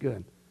people's highest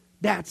good.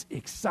 That's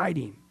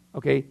exciting,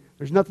 okay?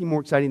 There's nothing more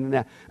exciting than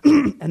that.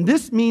 And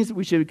this means that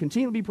we should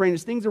continually be praying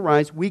as things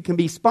arise. We can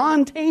be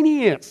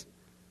spontaneous,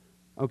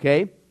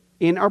 okay,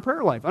 in our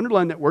prayer life.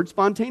 Underline that word,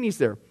 spontaneous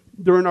there.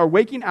 During our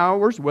waking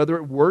hours, whether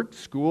at work,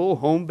 school,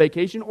 home,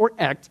 vacation, or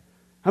act.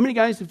 How many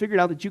guys have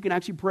figured out that you can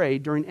actually pray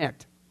during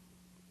act?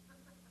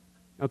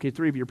 Okay,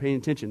 3 of you are paying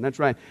attention. That's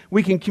right.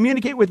 We can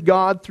communicate with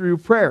God through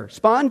prayer.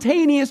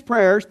 Spontaneous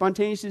prayer,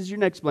 spontaneous is your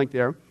next blank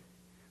there.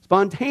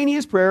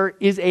 Spontaneous prayer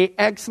is an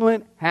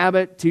excellent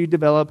habit to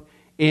develop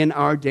in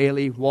our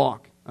daily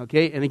walk.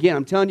 Okay, and again,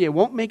 I'm telling you, it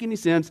won't make any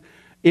sense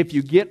if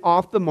you get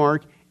off the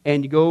mark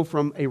and you go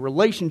from a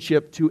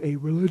relationship to a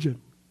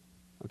religion.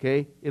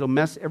 Okay, it'll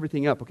mess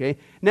everything up. Okay,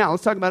 now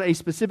let's talk about a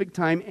specific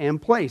time and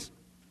place.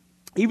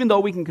 Even though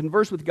we can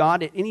converse with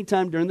God at any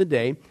time during the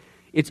day,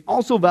 it's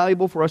also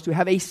valuable for us to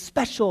have a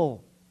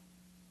special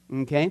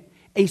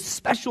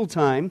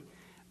time,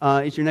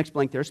 is your next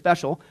blank there,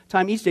 special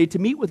time each day to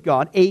meet with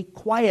God, a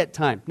quiet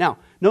time. Now,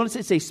 notice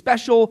it's a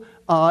special,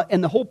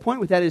 and the whole point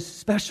with that is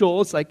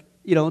special. It's like,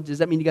 does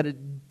that mean you got to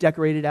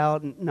decorate it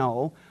out?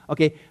 No.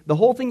 Okay, the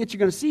whole thing that you're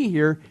going to see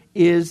here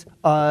is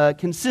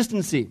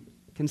consistency.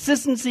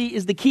 Consistency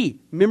is the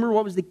key. Remember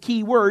what was the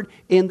key word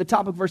in the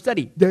topic of our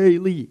study?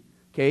 Daily.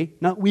 Okay,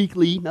 not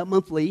weekly, not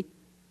monthly.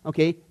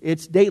 Okay,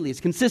 it's daily, it's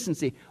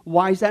consistency.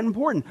 Why is that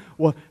important?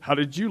 Well, how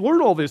did you learn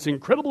all this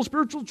incredible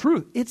spiritual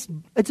truth? It's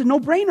a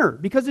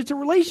no-brainer because it's a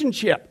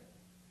relationship.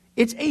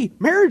 It's a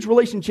marriage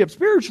relationship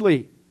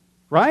spiritually,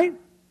 right?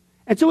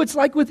 And so it's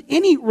like with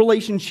any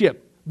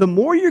relationship. The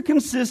more you're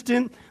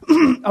consistent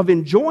of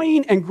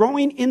enjoying and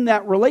growing in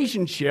that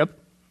relationship,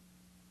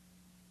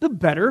 the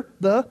better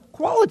the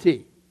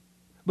quality.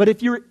 But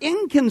if you're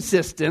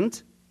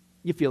inconsistent,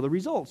 you feel the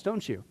results,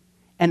 don't you?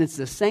 And it's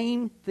the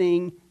same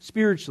thing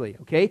spiritually,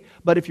 okay?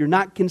 But if you're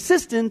not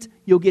consistent,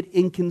 you'll get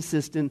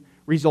inconsistent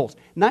results.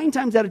 9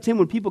 times out of 10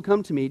 when people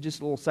come to me,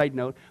 just a little side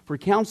note, for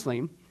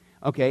counseling,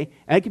 okay?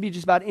 And it could be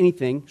just about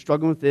anything,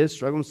 struggling with this,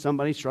 struggling with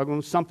somebody, struggling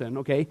with something,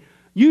 okay?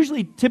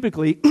 Usually,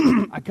 typically,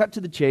 I cut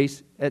to the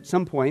chase at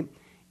some point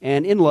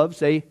and in love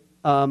say,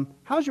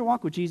 how's your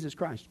walk with Jesus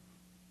Christ?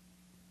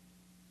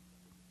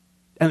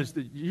 And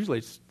usually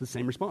it's the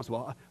same response.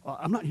 Well,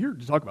 I'm not here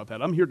to talk about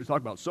that. I'm here to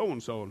talk about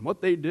so-and-so and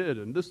what they did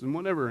and this and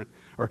whatever.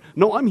 Or,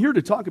 no, I'm here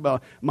to talk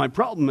about my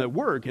problem at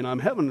work and I'm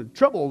having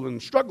trouble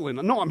and struggling.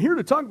 No, I'm here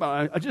to talk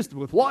about I just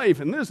with life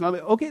and this. And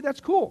okay, that's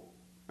cool.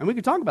 And we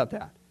can talk about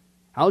that.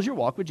 How's your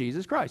walk with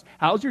Jesus Christ?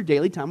 How's your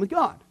daily time with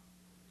God?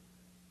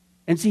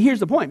 And see,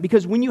 here's the point.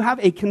 Because when you have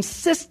a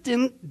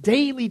consistent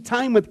daily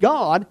time with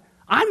God,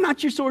 I'm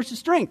not your source of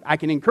strength. I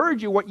can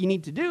encourage you what you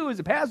need to do as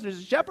a pastor, as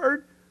a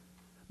shepherd.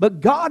 But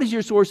God is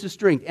your source of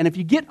strength. And if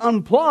you get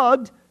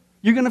unplugged,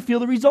 you're going to feel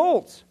the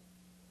results.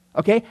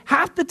 Okay?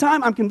 Half the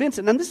time I'm convinced,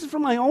 and this is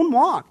from my own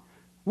walk,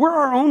 we're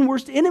our own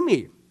worst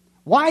enemy.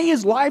 Why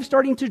is life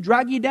starting to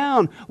drag you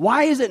down?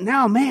 Why is it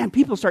now, man,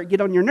 people start to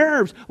get on your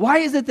nerves? Why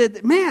is it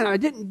that, man,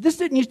 this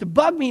didn't used to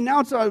bug me, now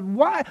it's,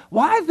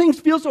 why do things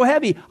feel so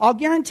heavy? I'll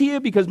guarantee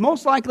you, because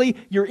most likely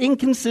you're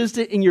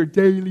inconsistent in your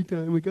daily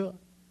time with God.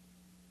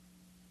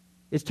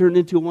 It's turned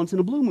into a once in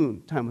a blue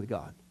moon time with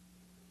God.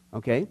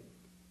 Okay?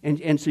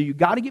 And so you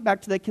got to get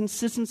back to that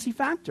consistency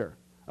factor.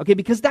 Okay,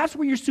 because that's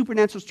where your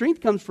supernatural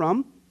strength comes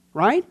from,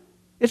 right?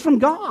 It's from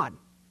God.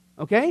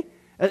 Okay?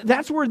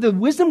 That's where the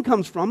wisdom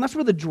comes from. That's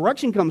where the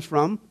direction comes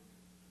from.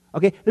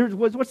 Okay,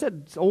 what's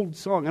that old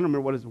song? I don't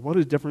remember what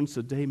is difference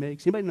a day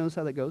makes. Anybody knows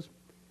how that goes?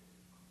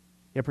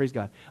 Yeah, praise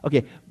God.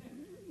 Okay.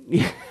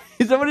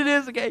 Is that what it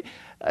is? Okay.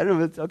 I don't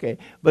know if it's okay.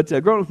 But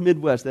growing up in the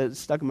Midwest, that's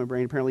stuck in my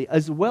brain apparently,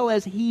 as well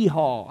as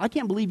hee-haw. I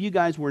can't believe you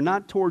guys were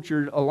not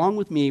tortured along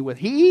with me with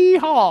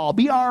hee-haw,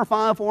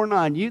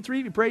 BR549. You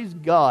three, praise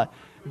God.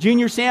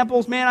 Junior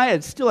Samples, man, I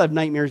still have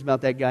nightmares about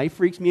that guy. He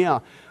freaks me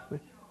out.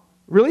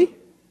 Really?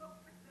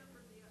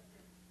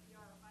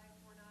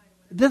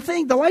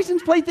 The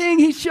license plate thing,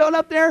 he's showing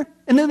up there,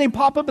 and then they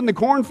pop up in the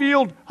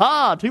cornfield.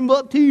 Ha,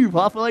 Timbuktu,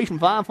 population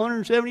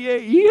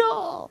 578.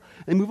 Yeah.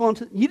 They move on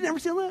to, you never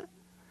seen that?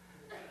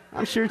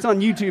 I'm sure it's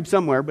on YouTube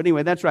somewhere, but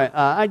anyway, that's right.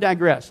 I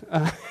digress.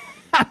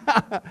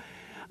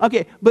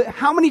 Okay, but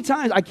how many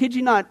times, I kid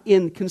you not,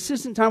 in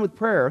consistent time with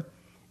prayer,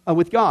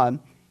 with God,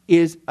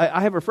 I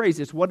have a phrase,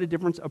 it's what a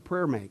difference a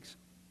prayer makes.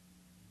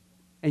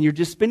 And you're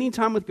just spending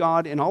time with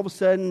God, and all of a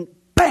sudden,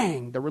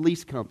 bang, the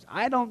release comes.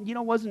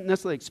 Wasn't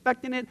necessarily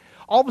expecting it.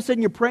 All of a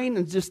sudden you're praying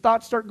and just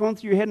thoughts start going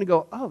through your head and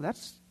go, oh,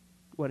 that's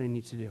what I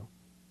need to do.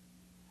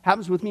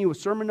 Happens with me with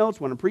sermon notes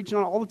when I'm preaching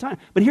on it all the time.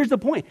 But here's the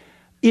point.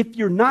 If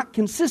you're not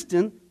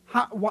consistent,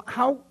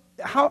 how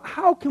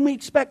can we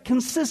expect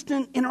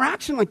consistent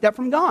interaction like that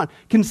from God?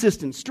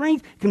 Consistent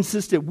strength,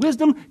 consistent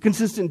wisdom,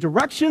 consistent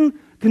direction,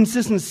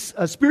 consistent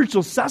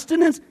spiritual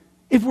sustenance.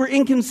 If we're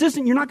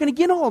inconsistent, you're not going to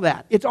get all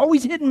that. It's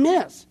always hit and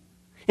miss.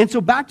 And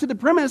so back to the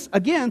premise,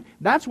 again,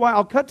 that's why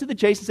I'll cut to the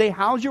chase and say,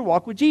 how's your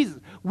walk with Jesus?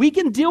 We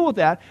can deal with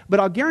that, but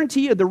I'll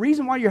guarantee you the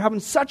reason why you're having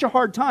such a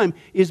hard time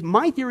is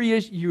my theory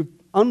is you've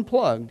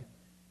unplugged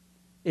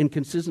in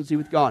consistency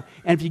with God.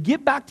 And if you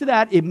get back to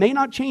that, it may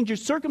not change your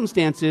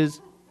circumstances,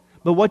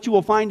 but what you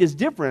will find is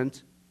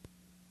different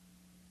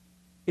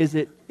is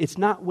that it's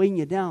not weighing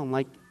you down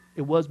like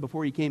it was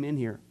before you came in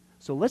here.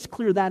 So let's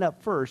clear that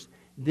up first,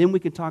 then we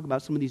can talk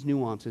about some of these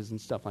nuances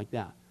and stuff like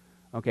that.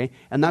 Okay,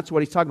 and that's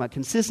what he's talking about.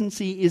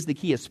 Consistency is the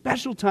key. A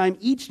special time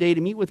each day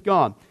to meet with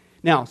God.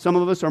 Now, some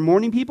of us are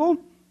morning people,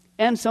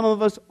 and some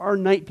of us are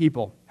night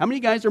people. How many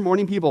of you guys are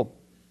morning people?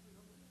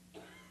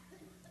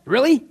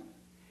 Really?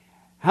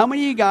 How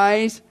many of you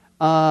guys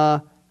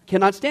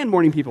cannot stand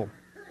morning people?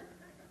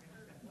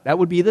 That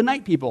would be the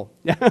night people.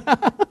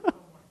 I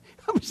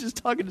was just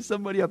talking to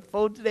somebody on the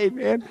phone today,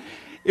 man.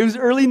 It was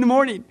early in the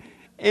morning,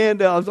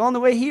 and I was on the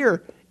way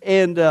here.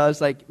 And I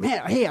was like,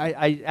 man, hey,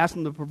 I asked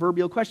them the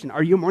proverbial question,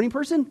 are you a morning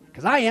person?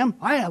 Because I am.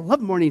 I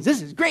love mornings.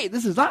 This is great.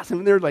 This is awesome.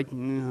 And they're like,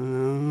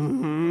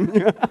 and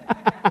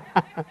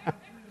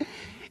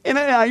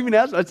I even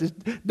asked them, I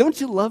said,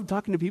 don't you love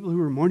talking to people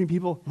who are morning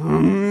people?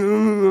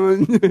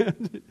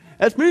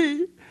 That's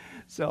me.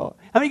 So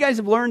how many guys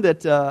have learned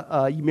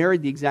that you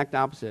married the exact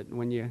opposite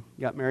when you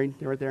got married?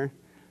 Right there.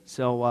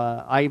 So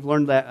I've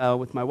learned that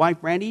with my wife,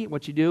 Brandy.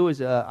 What you do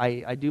is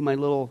I do my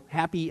little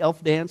happy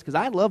elf dance because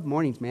I love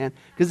mornings, man,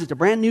 because it's a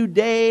brand new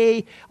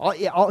day.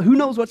 Who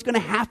knows what's going to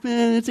happen?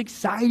 It's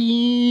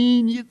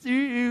exciting.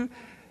 A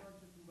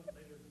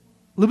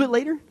little bit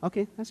later?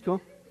 Okay, that's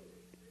cool.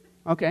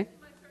 Okay.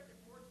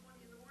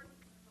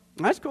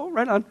 That's cool.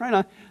 Right on, right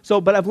on.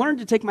 So, but I've learned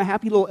to take my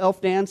happy little elf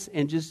dance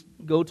and just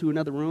go to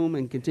another room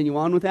and continue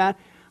on with that.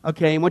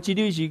 Okay, and what you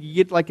do is you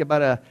get like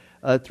about a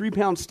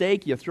 3-pound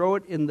steak, you throw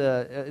it in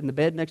the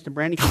bed next to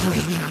Brandy,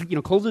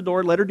 close the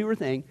door, let her do her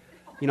thing,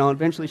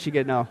 eventually she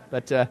get no,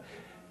 but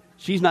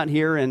she's not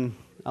here, and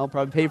I'll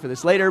probably pay for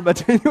this later,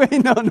 but anyway,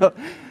 no,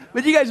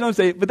 but you guys know what I'm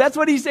saying, but that's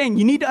what he's saying.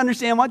 You need to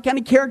understand what kind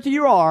of character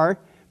you are,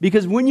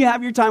 because when you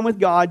have your time with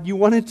God, you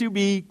want it to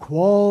be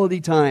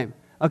quality time,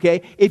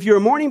 okay? If you're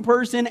a morning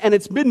person and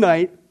it's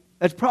midnight,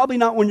 that's probably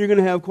not when you're going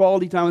to have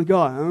quality time with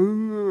God.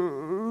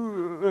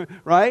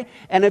 Right?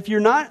 And if you're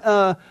not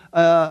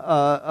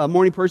a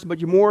morning person, but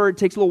it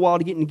takes a little while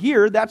to get in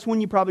gear, that's when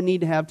you probably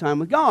need to have time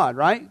with God,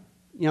 right?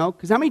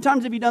 Because how many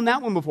times have you done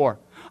that one before?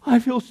 I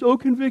feel so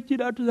convicted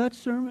after that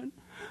sermon.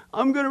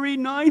 I'm going to read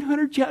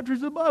 900 chapters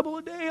of the Bible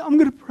a day. I'm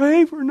going to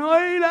pray for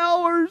 9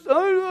 hours.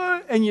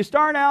 And you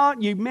start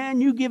out, you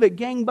give it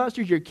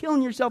gangbusters. You're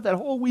killing yourself that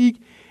whole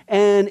week.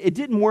 And it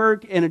didn't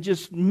work, and it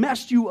just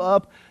messed you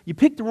up. You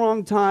picked the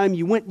wrong time.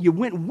 You went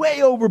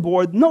way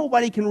overboard.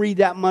 Nobody can read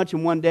that much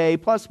in one day.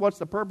 Plus, what's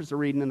the purpose of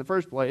reading in the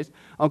first place?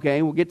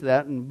 Okay, we'll get to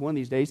that in one of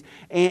these days.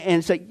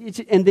 And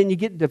then you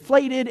get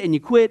deflated, and you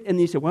quit, and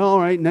you say, well, all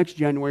right, next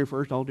January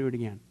 1st, I'll do it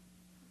again.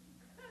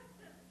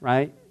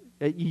 Right?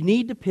 You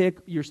need to pick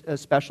your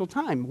special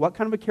time. What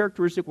kind of a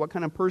characteristic, what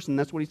kind of person,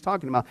 that's what he's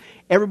talking about.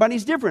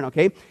 Everybody's different,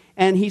 okay?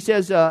 And he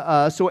says,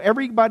 so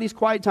everybody's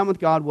quiet time with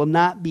God will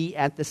not be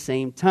at the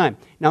same time.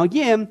 Now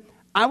again,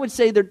 I would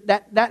say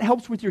that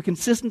helps with your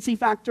consistency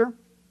factor.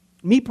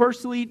 Me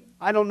personally,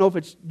 I don't know if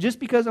it's just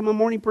because I'm a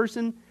morning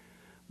person,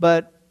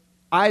 but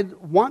I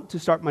want to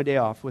start my day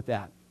off with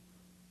that.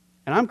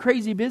 And I'm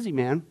crazy busy,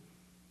 man.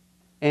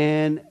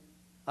 And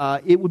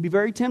it would be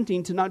very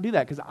tempting to not do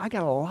that because I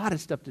got a lot of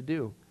stuff to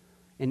do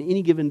in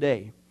any given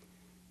day.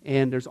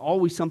 And there's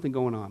always something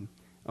going on,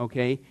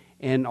 okay?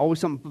 And always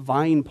something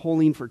vying,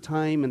 pulling for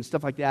time and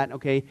stuff like that,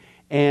 okay?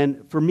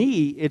 And for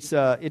me, it's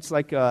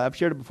like, I've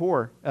shared it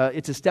before,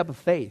 it's a step of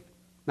faith.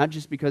 Not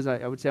just because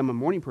I would say I'm a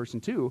morning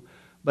person too,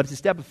 but it's a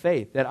step of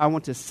faith that I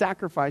want to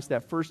sacrifice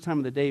that first time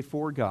of the day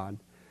for God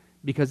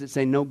because it's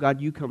saying, no,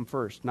 God, you come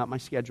first, not my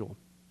schedule.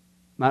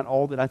 not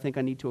all that I think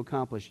I need to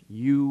accomplish.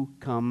 You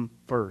come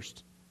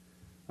first.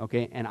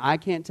 Okay? And I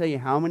can't tell you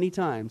how many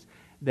times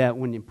that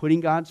when you're putting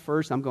God's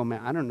first, I'm going,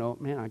 man, I don't know,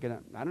 man, I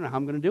don't know how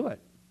I'm going to do it.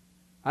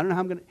 I don't know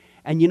how I'm going to.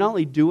 And you not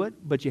only do it,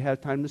 but you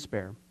have time to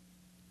spare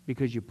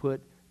because you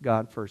put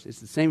God first. It's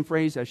the same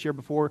phrase I shared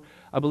before,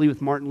 I believe,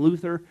 with Martin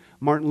Luther.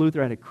 Martin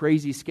Luther had a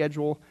crazy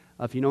schedule,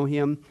 if you know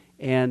him.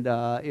 And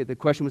the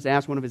question was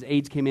asked, one of his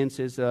aides came in and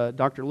says,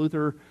 Dr.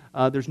 Luther,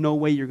 there's no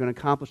way you're going to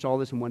accomplish all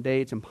this in one day.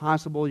 It's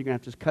impossible. You're going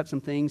to have to cut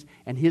some things.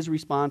 And his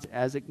response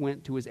as it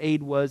went to his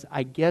aide was,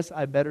 I guess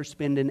I better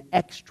spend an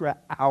extra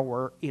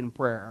hour in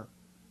prayer.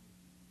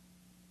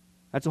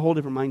 That's a whole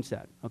different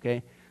mindset,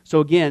 okay?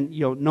 So again,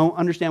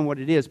 understand what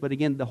it is. But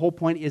again, the whole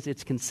point is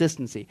its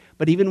consistency.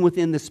 But even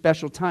within this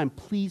special time,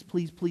 please,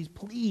 please, please,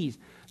 please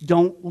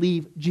don't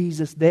leave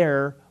Jesus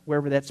there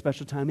wherever that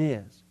special time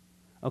is.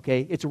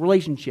 Okay? It's a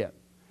relationship.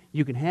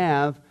 You can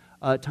have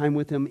time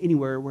with Him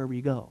anywhere, wherever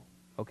you go.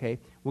 Okay?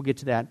 We'll get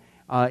to that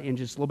in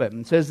just a little bit.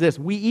 And it says this,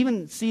 we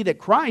even see that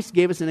Christ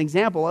gave us an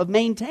example of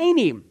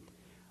maintaining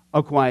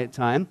a quiet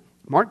time.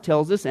 Mark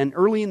tells us, and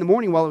early in the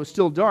morning while it was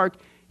still dark,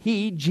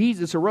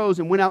 Jesus, arose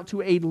and went out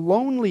to a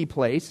lonely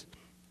place,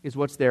 is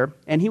what's there,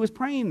 and He was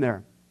praying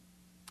there.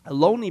 A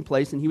lonely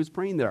place, and He was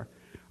praying there.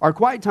 Our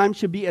quiet time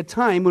should be a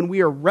time when we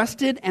are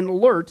rested and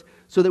alert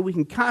so that we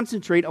can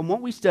concentrate on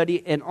what we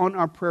study and on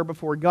our prayer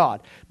before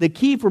God. The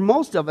key for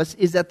most of us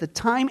is that the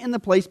time and the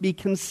place be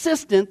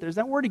consistent, there's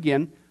that word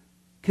again,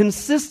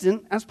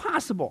 consistent as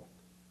possible.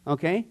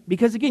 Okay?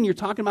 Because again, you're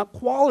talking about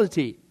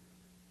quality.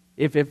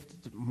 If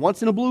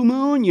once in a blue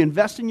moon you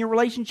invest in your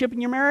relationship and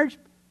your marriage,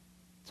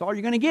 that's all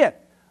you're going to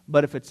get.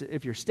 But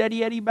if you're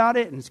steady Eddie about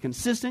it and it's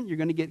consistent, you're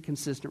going to get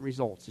consistent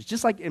results. It's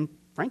just like,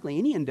 frankly,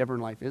 any endeavor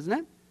in life, isn't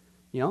it?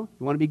 You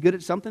want to be good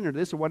at something or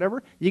this or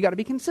whatever, you got to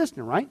be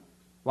consistent, right?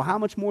 Well, how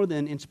much more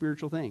than in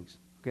spiritual things?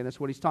 Okay, that's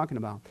what he's talking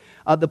about.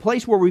 The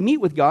place where we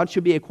meet with God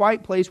should be a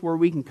quiet place where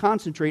we can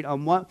concentrate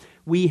on what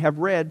we have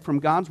read from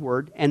God's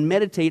Word and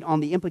meditate on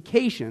the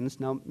implications.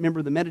 Now,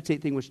 remember the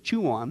meditate thing was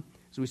chew on,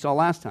 as we saw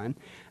last time,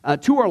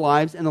 to our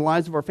lives and the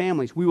lives of our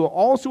families. We will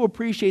also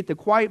appreciate the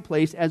quiet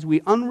place as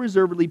we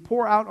unreservedly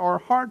pour out our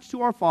hearts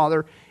to our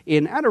Father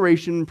in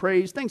adoration,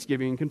 praise,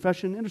 thanksgiving,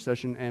 confession,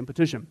 intercession, and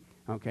petition.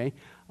 Okay,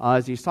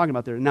 as he's talking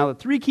about there. Now, the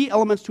three key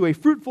elements to a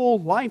fruitful,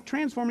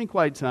 life-transforming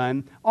quiet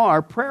time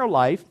are prayer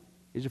life,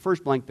 is your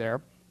first blank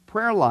there,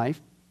 prayer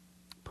life,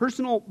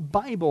 personal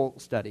Bible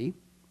study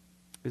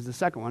is the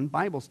second one,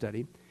 Bible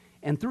study,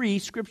 and 3,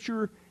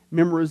 Scripture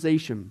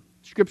memorization.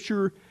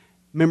 Scripture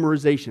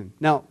memorization.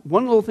 Now,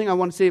 one little thing I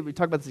want to say, we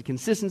talked about the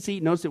consistency.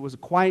 Notice it was a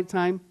quiet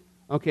time,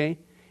 okay?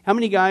 How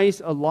many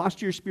guys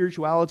lost your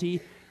spirituality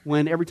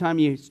when every time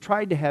you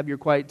tried to have your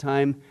quiet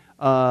time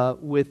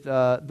with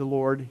the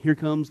Lord, here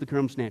comes the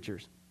crumb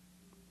snatchers,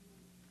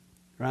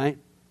 right?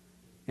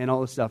 And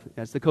all this stuff.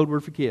 That's the code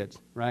word for kids,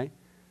 right?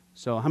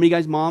 So how many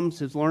guys' moms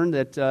has learned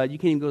that you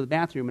can't even go to the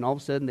bathroom and all of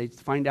a sudden they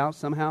find out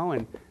somehow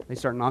and they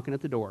start knocking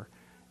at the door?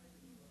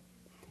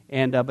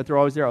 And but they're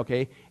always there,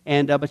 okay?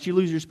 And but you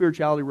lose your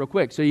spirituality real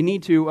quick. So you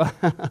need to,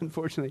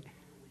 unfortunately.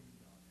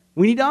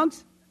 Weenie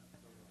dogs?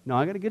 No,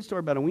 I got a good story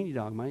about a weenie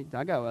dog, mate.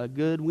 I got a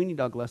good weenie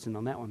dog lesson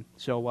on that one.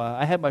 So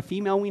I had my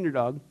female wiener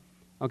dog.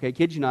 Okay,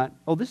 kid you not.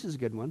 Oh, this is a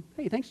good one.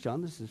 Hey, thanks,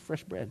 John. This is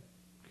fresh bread.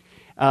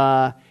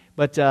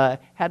 But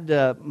had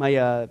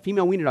my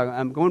female wiener dog.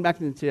 I'm going back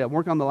to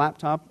work on the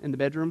laptop in the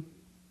bedroom,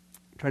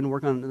 trying to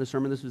work on the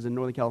sermon. This was in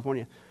Northern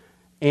California.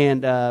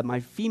 And my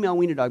female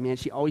wiener dog, man,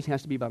 she always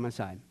has to be by my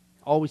side.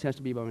 Always has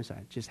to be by my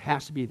side. Just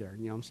has to be there.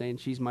 You know what I'm saying?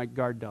 She's my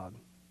guard dog.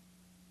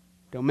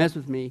 Don't mess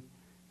with me.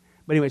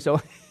 But anyway,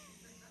 so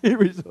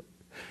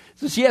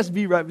she has to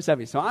be right beside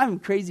me. So I'm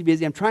crazy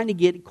busy. I'm trying to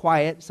get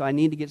quiet, so I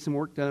need to get some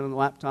work done on the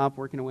laptop,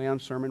 working away on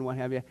sermon, what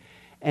have you.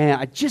 And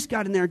I just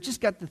got in there, just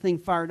got the thing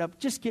fired up,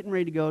 just getting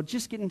ready to go,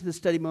 just getting into the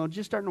study mode,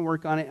 just starting to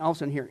work on it. And all of a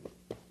sudden, hearing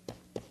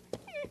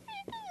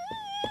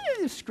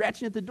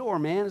scratching at the door,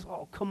 man. It's,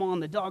 oh, come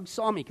on, the dog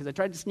saw me because I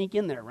tried to sneak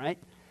in there, right?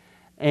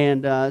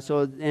 And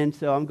so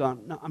I'm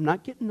going, no, I'm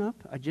not getting up.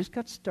 I just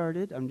got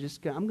started. I'm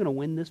going to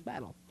win this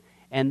battle.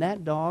 And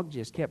that dog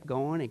just kept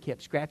going and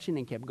kept scratching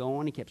and kept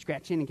going and kept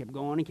scratching and kept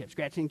going and kept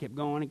scratching and kept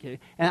going.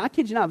 And I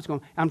kid you not,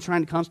 I'm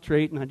trying to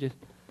concentrate and I just,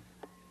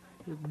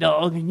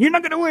 dog, you're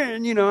not going to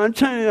win. You know, I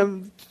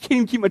can't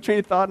even keep my train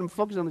of thought. I'm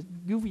focused on this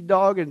goofy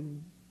dog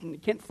and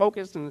can't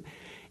focus. And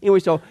anyway,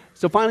 so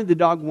finally the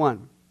dog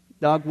won.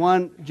 Dog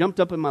won, jumped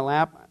up in my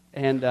lap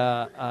and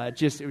it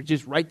was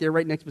just right there,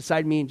 right next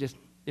beside me and just,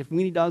 if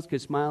weenie dogs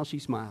could smile, she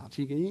smiled.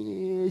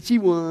 She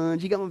won.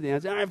 She got me down. I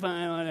said, all right,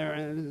 fine,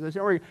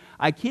 whatever.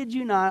 I kid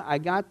you not, I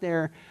got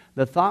there.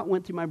 The thought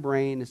went through my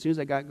brain as soon as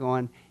I got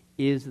going,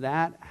 is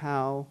that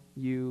how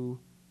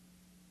you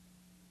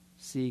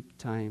seek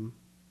time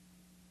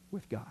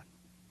with God?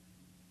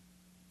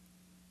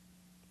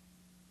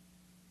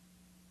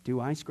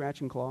 Do I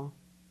scratch and claw?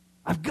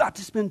 I've got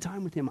to spend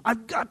time with Him.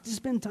 I've got to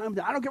spend time with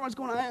Him. I don't care what's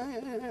going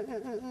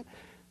on.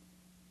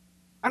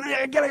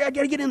 I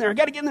gotta get in there. I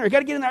gotta get in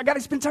there. I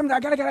gotta spend time with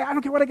that. I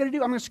don't care what I gotta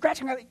do. I'm gonna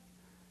scratch.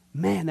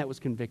 Man, that was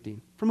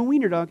convicting. From a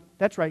wiener dog.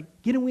 That's right.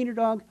 Get a wiener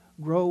dog.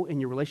 grow in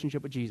your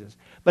relationship with Jesus.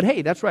 But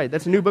hey, that's right.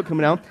 That's a new book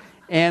coming out,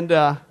 and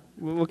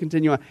we'll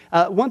continue on.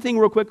 One thing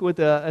real quick with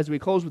as we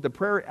close with the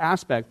prayer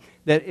aspect,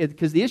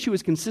 because the issue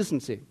is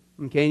consistency.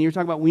 Okay, and you're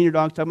talking about wiener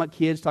dogs, talking about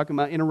kids, talking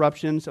about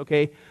interruptions.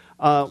 Okay,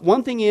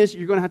 one thing is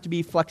you're going to have to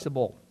be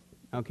flexible.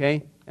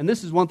 Okay, and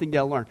this is one thing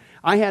they'll learn.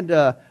 I had,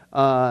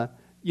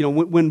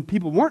 when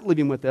people weren't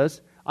living with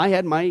us, I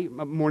had my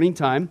morning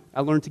time.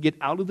 I learned to get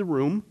out of the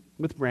room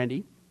with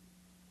Brandy,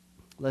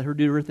 let her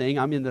do her thing.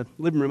 I'm in the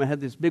living room. I had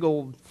this big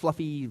old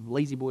fluffy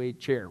lazy boy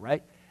chair,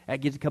 right? I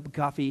get a cup of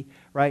coffee,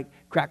 right?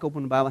 Crack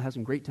open the Bible, have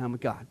some great time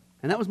with God.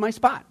 And that was my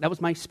spot. That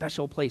was my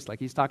special place, like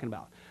he's talking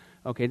about.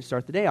 Okay, to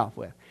start the day off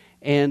with.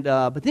 And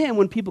but then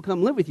when people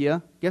come live with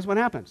you, guess what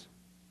happens?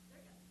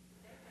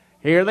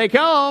 Here they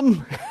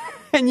come.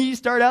 And you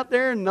start out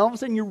there, and all of a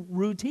sudden your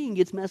routine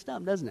gets messed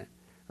up, doesn't it?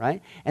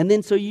 Right? And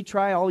then so you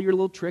try all your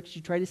little tricks.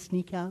 You try to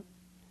sneak out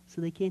so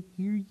they can't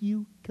hear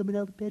you coming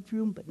out of the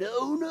bedroom. But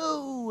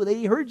no,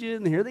 they heard you,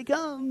 and here they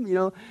come,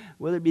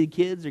 whether it be the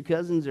kids or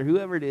cousins or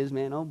whoever it is,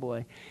 man, oh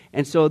boy.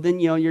 And so then,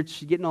 you're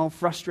getting all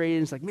frustrated.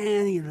 And it's like,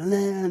 man,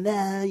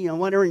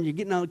 whatever, and you're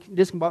getting all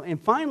discombobulated.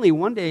 And finally,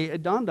 one day,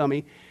 it dawned on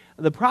me,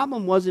 the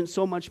problem wasn't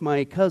so much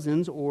my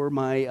cousins or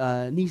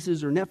my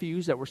nieces or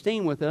nephews that were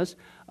staying with us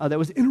that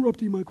was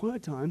interrupting my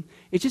quiet time.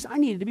 It's just I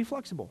needed to be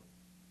flexible.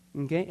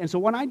 Okay, and so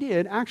what I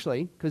did,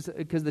 actually, because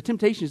the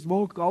temptation is,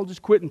 well, I'll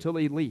just quit until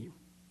they leave.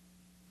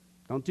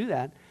 Don't do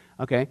that.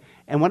 Okay,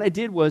 and what I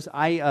did was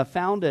I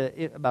found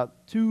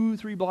about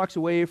 2-3 blocks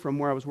away from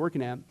where I was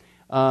working at,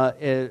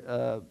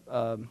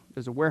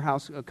 there's a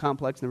warehouse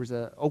complex, and there was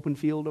an open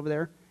field over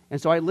there.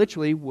 And so I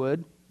literally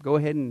would go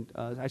ahead and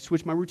I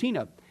switched my routine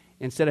up.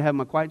 Instead of having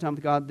my quiet time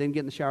with God, then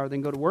get in the shower,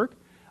 then go to work,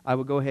 I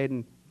would go ahead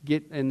and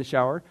get in the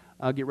shower,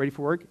 get ready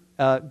for work,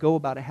 go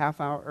about a half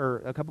hour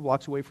or a couple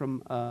blocks away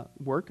from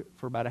work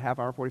for about a half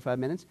hour, 45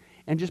 minutes,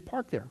 and just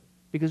park there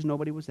because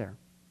nobody was there.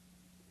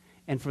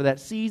 And for that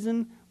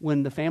season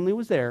when the family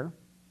was there,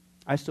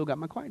 I still got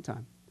my quiet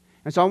time.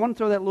 And so I want to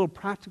throw that little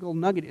practical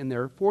nugget in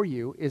there for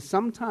you, is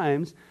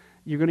sometimes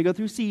you're going to go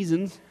through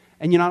seasons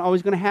and you're not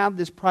always going to have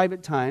this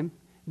private time,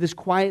 this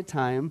quiet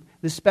time,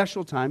 this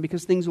special time,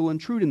 because things will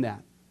intrude in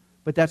that.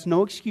 But that's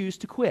no excuse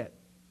to quit.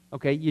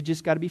 Okay, you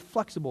just got to be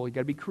flexible. You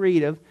got to be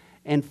creative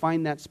and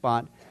find that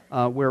spot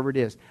wherever it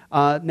is.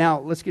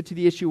 Now, let's get to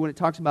the issue when it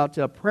talks about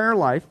prayer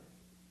life.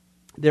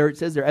 There it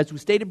says there, as we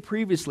stated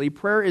previously,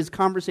 prayer is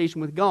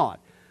conversation with God.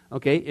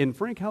 Okay, in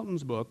Frank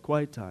Houghton's book,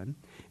 Quiet Time,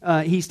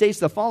 he states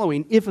the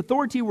following: if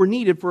authority were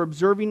needed for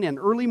observing an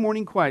early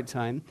morning quiet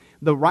time,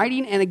 the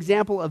writing and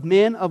example of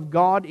men of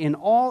God in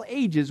all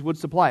ages would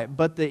supply it.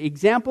 But the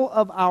example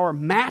of our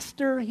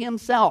Master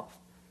himself,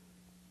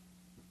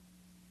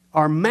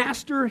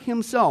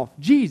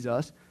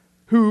 Jesus,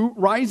 who,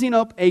 rising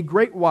up a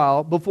great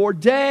while before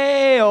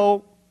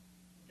Deo,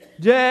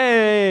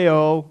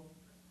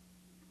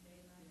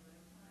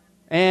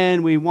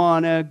 and we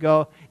want to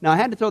go. Now, I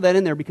had to throw that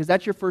in there because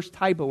that's your first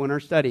typo in our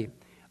study.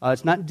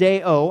 It's not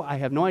Deo. I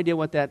have no idea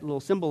what that little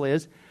symbol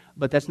is,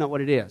 but that's not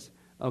what it is.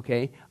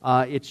 Okay,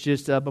 it's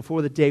just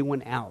before the day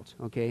went out.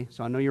 Okay,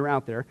 so I know you're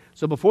out there.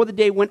 So before the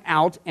day went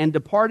out and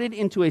departed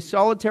into a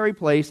solitary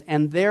place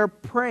and there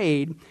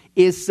prayed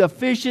is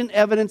sufficient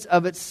evidence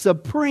of its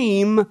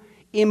supreme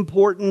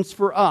importance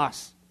for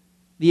us.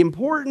 The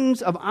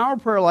importance of our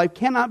prayer life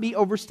cannot be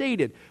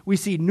overstated. We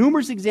see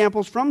numerous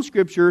examples from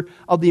Scripture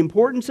of the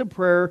importance of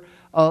prayer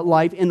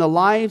life in the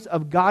lives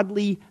of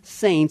godly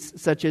saints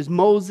such as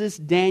Moses,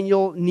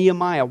 Daniel,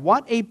 Nehemiah.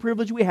 What a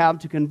privilege we have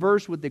to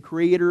converse with the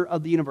Creator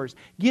of the universe.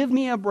 Give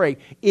me a break.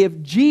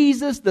 If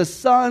Jesus, the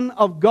Son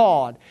of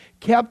God,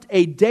 kept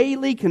a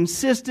daily,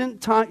 consistent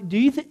time, do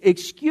you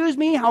excuse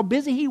me how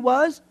busy he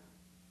was?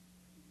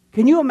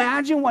 Can you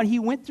imagine what he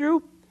went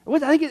through?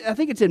 I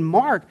think it's in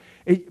Mark.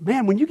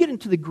 Man, when you get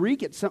into the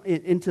Greek,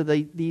 into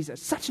these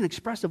such an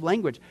expressive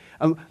language.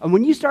 And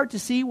when you start to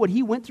see what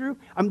he went through,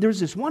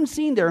 there's this one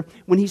scene there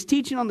when he's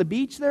teaching on the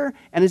beach there,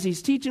 and as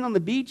he's teaching on the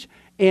beach,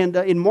 and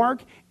in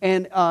Mark,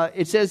 and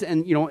it says,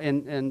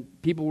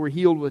 and people were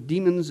healed with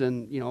demons,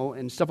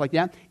 and stuff like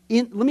that.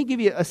 Let me give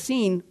you a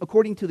scene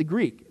according to the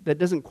Greek that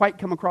doesn't quite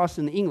come across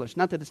in the English.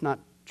 Not that it's not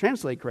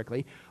translated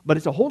correctly, but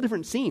it's a whole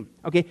different scene.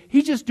 Okay,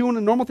 he's just doing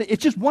a normal thing.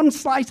 It's just one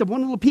slice of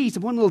one little piece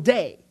of one little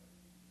day.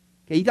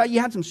 Okay, you thought you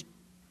had some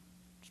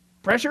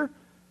pressure?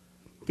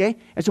 Okay,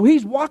 and so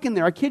he's walking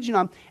there, I kid you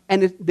not,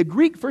 and the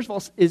Greek, first of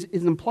all, is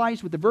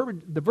implies with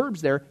the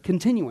verbs there,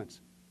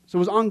 continuance. So it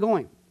was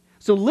ongoing.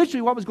 So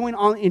literally what was going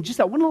on in just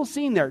that one little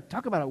scene there,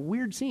 talk about a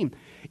weird scene,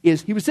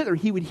 is he would sit there,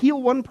 he would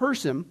heal one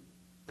person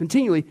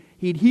continually,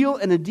 he'd heal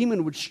and a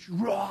demon would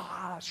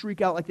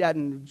shriek out like that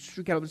and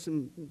shriek out of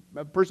some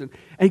person.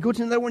 And he'd go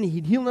to another one,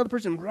 he'd heal another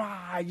person,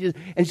 and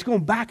just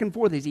going back and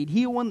forth. As he'd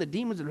heal one, the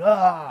demons would,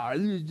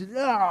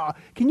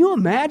 Can you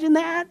imagine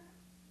that?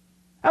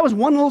 That was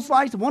one little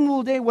slice of one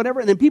little day, whatever,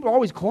 and then people are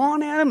always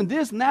clawing at him and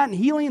this and that and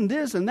healing and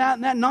this and that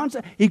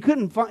nonsense. He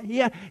couldn't find, he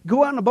had to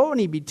go out on a boat and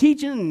he'd be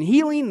teaching and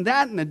healing and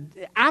that, and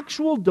the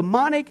actual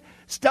demonic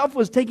stuff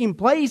was taking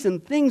place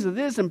and things of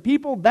this and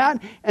people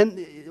that,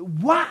 and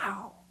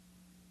wow.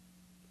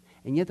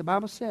 And yet the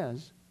Bible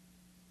says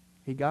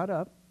he got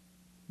up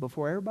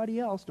before everybody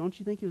else. Don't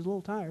you think he was a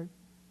little tired?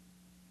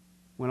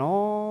 Went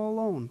all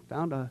alone,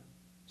 found a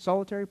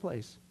solitary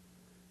place,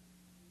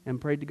 and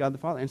prayed to God the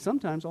Father. And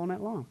sometimes all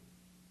night long.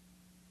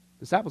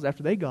 Disciples,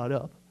 after they got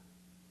up,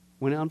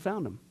 went out and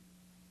found him,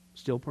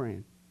 still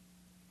praying.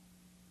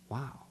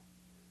 Wow.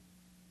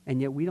 And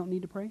yet we don't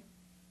need to pray?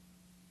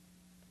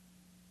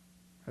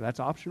 Or that's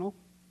optional?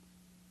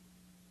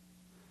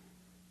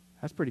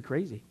 That's pretty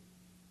crazy.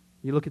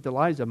 You look at the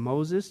lives of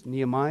Moses,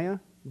 Nehemiah,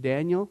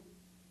 Daniel.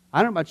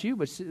 I don't know about you,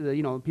 but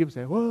people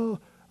say, well,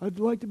 I'd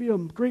like to be a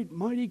great,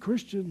 mighty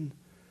Christian.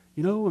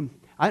 And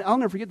I'll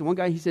never forget the one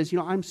guy, he says,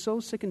 I'm so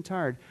sick and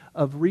tired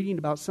of reading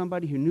about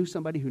somebody who knew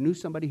somebody who knew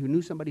somebody who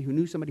knew somebody who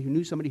knew somebody who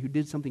knew somebody who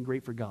did something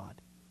great for God.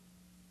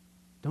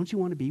 Don't you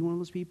want to be one of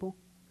those people?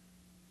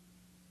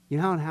 You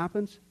know how it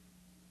happens?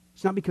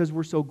 It's not because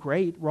we're so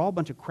great. We're all a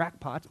bunch of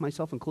crackpots,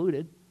 myself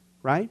included,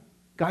 right?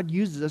 God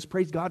uses us,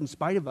 praise God, in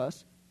spite of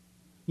us.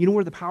 You know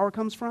where the power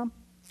comes from?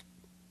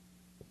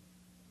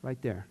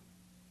 Right there.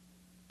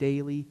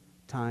 Daily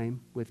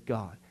time with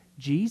God.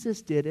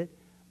 Jesus did it.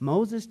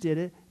 Moses did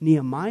it.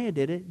 Nehemiah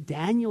did it.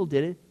 Daniel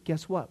did it.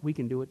 Guess what? We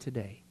can do it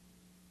today.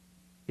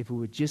 If we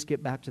would just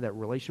get back to that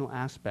relational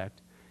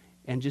aspect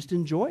and just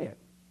enjoy it.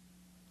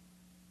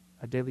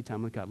 A daily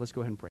time with God. Let's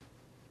go ahead and pray.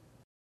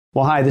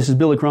 Well, hi, this is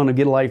Billy Crone of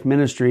Get a Life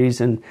Ministries,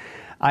 and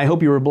I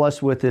hope you were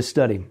blessed with this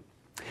study.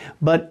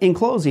 But in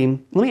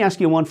closing, let me ask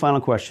you one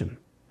final question.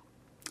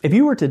 If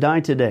you were to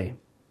die today,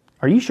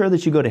 are you sure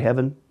that you go to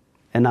heaven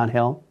and not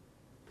hell?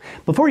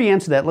 Before you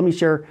answer that, let me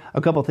share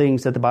a couple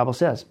things that the Bible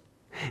says.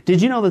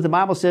 Did you know that the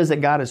Bible says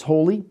that God is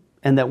holy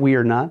and that we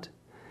are not?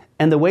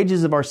 And the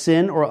wages of our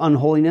sin or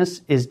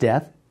unholiness is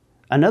death?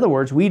 In other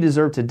words, we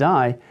deserve to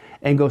die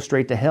and go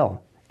straight to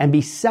hell and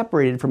be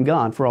separated from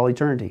God for all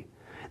eternity.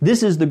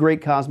 This is the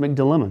great cosmic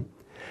dilemma.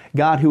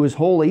 God who is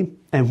holy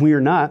and we are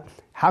not,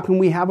 how can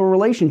we have a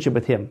relationship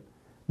with Him?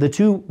 The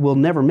two will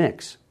never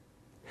mix.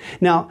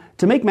 Now,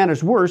 to make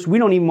matters worse, we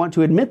don't even want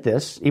to admit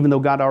this, even though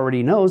God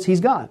already knows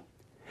He's God.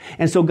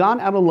 And so God,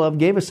 out of love,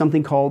 gave us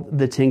something called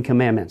the Ten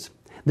Commandments.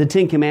 The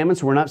Ten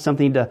Commandments were not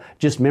something to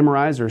just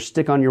memorize or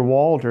stick on your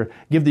wall to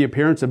give the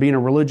appearance of being a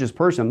religious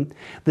person.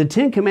 The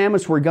Ten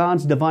Commandments were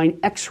God's divine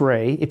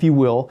X-ray, if you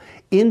will,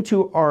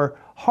 into our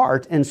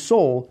heart and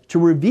soul to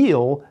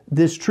reveal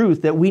this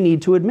truth that we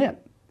need to admit.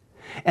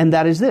 And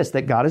that is this,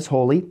 that God is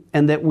holy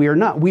and that we are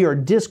not. We are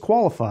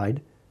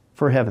disqualified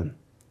for heaven.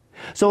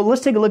 So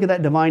let's take a look at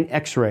that divine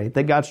X-ray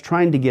that God's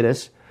trying to get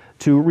us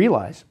to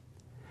realize.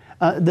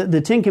 The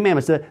Ten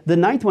Commandments, the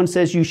ninth one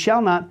says, you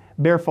shall not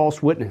bear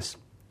false witness.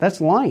 That's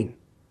lying.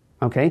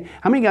 Okay?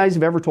 How many guys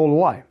have ever told a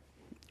lie?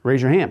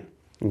 Raise your hand.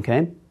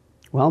 Okay?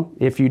 Well,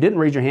 if you didn't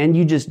raise your hand,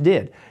 you just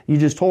did. You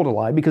just told a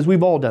lie because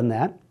we've all done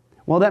that.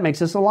 Well, that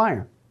makes us a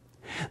liar.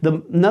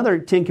 Another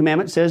Ten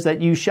Commandment says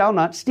that you shall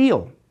not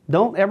steal.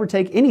 Don't ever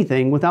take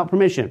anything without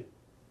permission.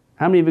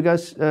 How many of you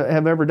guys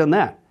have ever done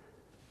that?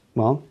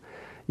 Well,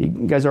 you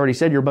guys already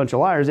said you're a bunch of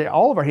liars.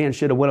 All of our hands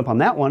should have went up on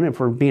that one. If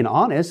we're being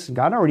honest,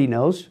 God already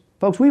knows.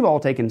 Folks, we've all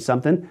taken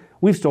something.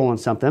 We've stolen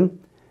something,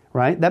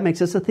 right? That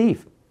makes us a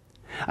thief.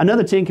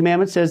 Another Ten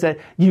Commandments says that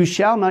you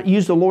shall not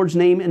use the Lord's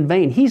name in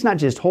vain. He's not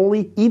just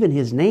holy, even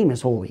His name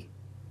is holy.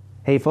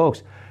 Hey,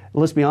 folks,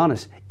 let's be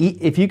honest.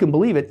 If you can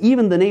believe it,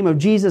 even the name of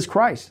Jesus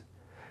Christ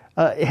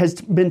has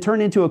been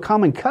turned into a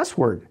common cuss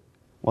word.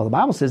 Well, the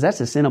Bible says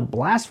that's a sin of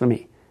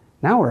blasphemy.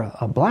 Now we're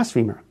a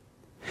blasphemer.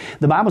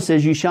 The Bible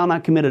says you shall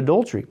not commit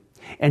adultery.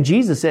 And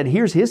Jesus said,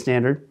 here's His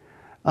standard.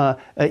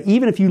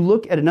 Even if you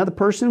look at another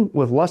person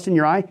with lust in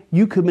your eye,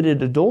 you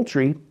committed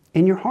adultery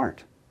in your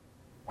heart.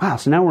 Wow,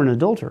 so now we're an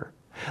adulterer.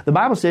 The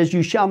Bible says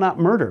you shall not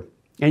murder.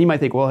 And you might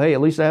think, well, hey,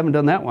 at least I haven't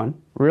done that one.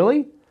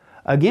 Really?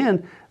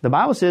 Again, the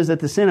Bible says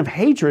that the sin of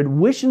hatred,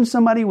 wishing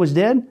somebody was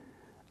dead,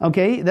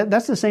 okay,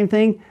 that's the same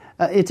thing.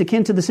 It's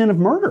akin to the sin of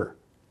murder.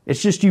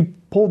 It's just you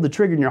pulled the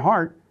trigger in your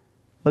heart,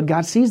 but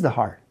God sees the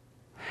heart.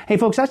 Hey,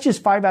 folks, that's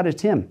just 5 out of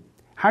 10.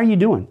 How are you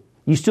doing?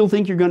 You still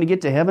think you're going to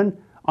get to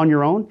heaven on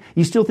your own?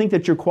 You still think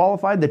that you're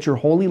qualified, that you're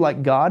holy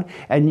like God,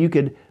 and you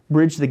could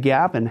bridge the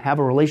gap and have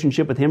a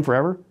relationship with Him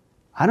forever?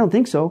 I don't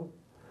think so.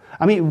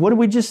 I mean, what did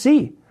we just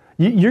see?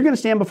 You're going to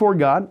stand before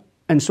God,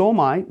 and so am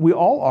I. We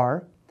all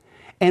are.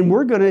 And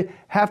we're going to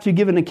have to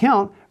give an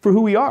account for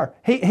who we are.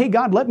 Hey,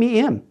 God, let me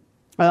in.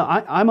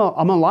 I'm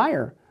a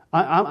liar.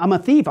 I'm a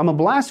thief. I'm a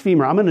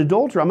blasphemer. I'm an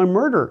adulterer. I'm a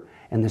murderer.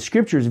 And the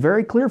Scripture is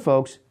very clear,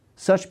 folks.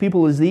 Such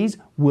people as these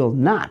will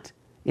not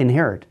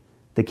inherit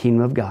the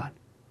kingdom of God.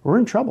 We're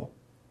in trouble.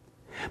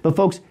 But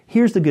folks,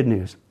 here's the good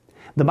news.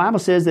 The Bible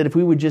says that if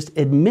we would just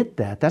admit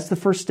that, that's the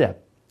first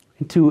step.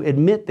 To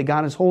admit that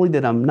God is holy,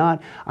 that I'm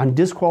not, I'm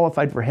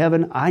disqualified for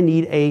heaven, I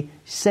need a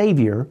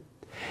Savior.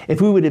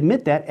 If we would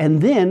admit that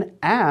and then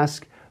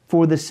ask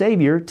for the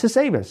Savior to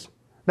save us.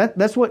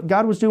 That's what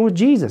God was doing with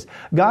Jesus.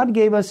 God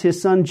gave us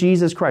His Son,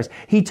 Jesus Christ.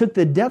 He took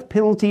the death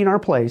penalty in our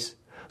place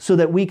so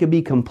that we could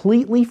be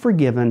completely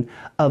forgiven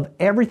of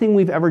everything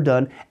we've ever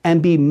done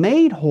and be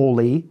made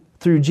holy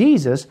through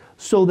Jesus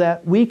so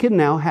that we can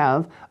now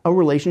have a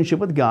relationship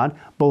with God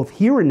both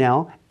here and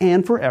now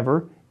and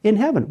forever in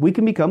heaven. We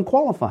can become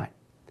qualified.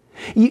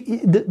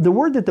 The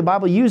word that the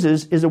Bible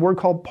uses is a word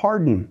called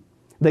pardon.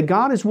 That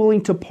God is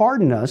willing to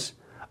pardon us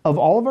of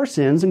all of our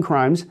sins and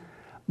crimes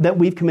that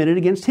we've committed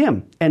against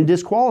Him and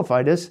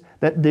disqualified us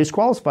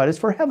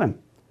for heaven.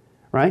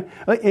 Right?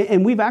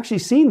 And we've actually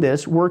seen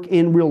this work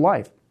in real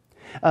life.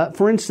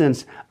 For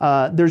instance,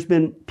 there's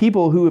been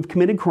people who have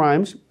committed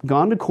crimes,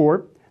 gone to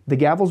court, the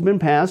gavel's been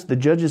passed, the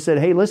judge has said,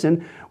 hey,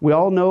 listen, we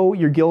all know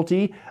you're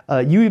guilty,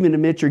 you even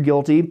admit you're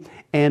guilty,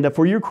 and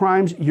for your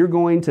crimes, you're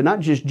going to not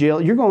just jail,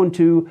 you're going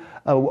to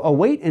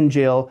await in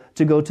jail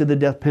to go to the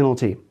death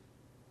penalty.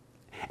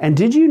 And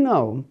did you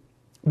know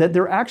that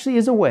there actually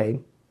is a way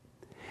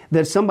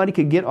that somebody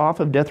could get off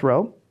of death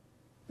row?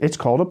 It's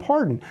called a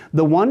pardon.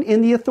 The one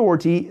in the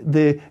authority,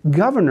 the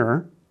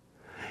governor,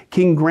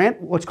 can grant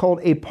what's called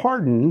a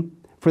pardon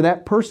for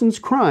that person's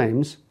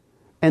crimes,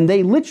 and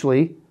they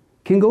literally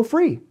can go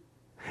free.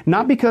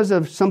 Not because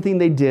of something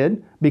they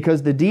did,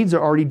 because the deeds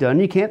are already done,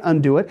 you can't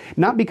undo it.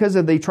 Not because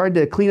they tried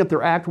to clean up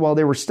their act while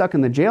they were stuck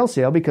in the jail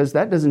cell, because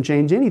that doesn't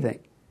change anything.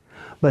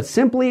 But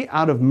simply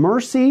out of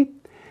mercy,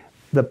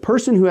 the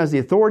person who has the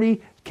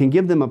authority can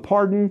give them a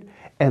pardon,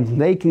 and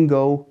they can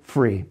go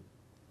free.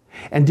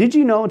 And did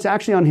you know, it's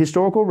actually on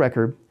historical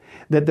record,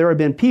 that there have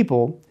been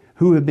people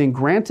who have been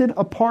granted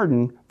a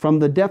pardon from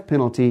the death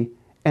penalty,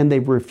 and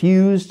they've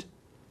refused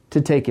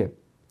to take it.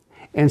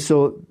 And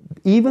so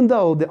even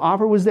though the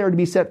offer was there to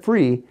be set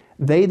free,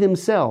 they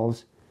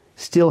themselves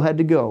still had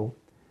to go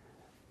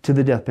to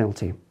the death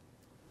penalty.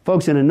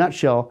 Folks, in a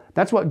nutshell,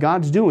 that's what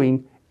God's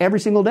doing every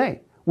single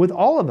day with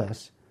all of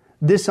us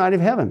this side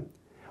of heaven.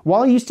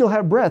 While you still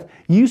have breath,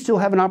 you still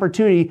have an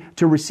opportunity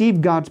to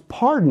receive God's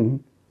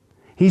pardon.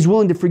 He's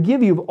willing to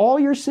forgive you of all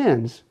your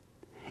sins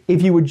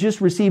if you would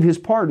just receive His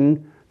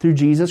pardon through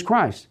Jesus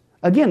Christ.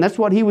 Again, that's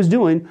what He was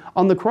doing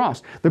on the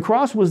cross. The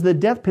cross was the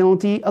death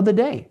penalty of the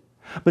day.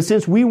 But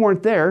since we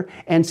weren't there,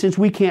 and since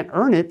we can't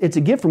earn it, it's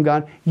a gift from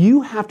God,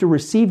 you have to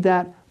receive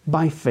that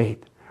by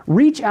faith.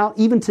 Reach out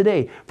even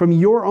today from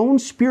your own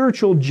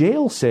spiritual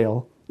jail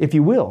cell, if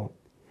you will,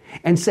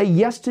 and say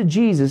yes to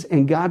Jesus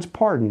and God's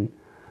pardon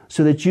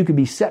so that you can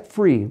be set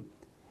free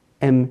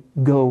and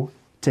go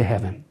to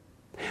heaven.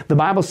 The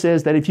Bible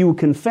says that if you will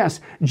confess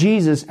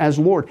Jesus as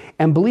Lord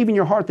and believe in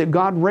your heart that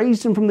God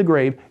raised Him from the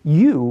grave,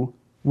 you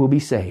will be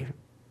saved.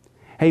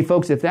 Hey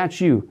folks, if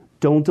that's you,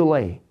 don't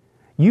delay.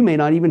 You may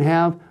not even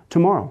have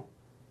tomorrow.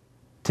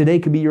 Today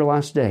could be your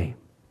last day.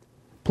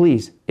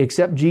 Please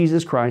accept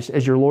Jesus Christ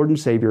as your Lord and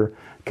Savior.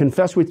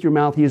 Confess with your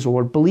mouth He is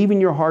Lord. Believe in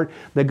your heart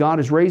that God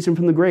has raised Him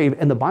from the grave.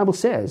 And the Bible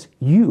says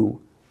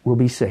you will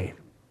be saved.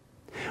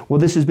 Well,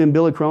 this has been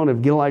Billy Crone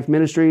of Get a Life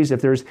Ministries.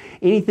 If there's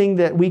anything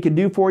that we could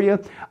do for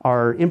you,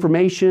 our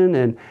information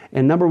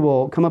and number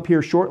will come up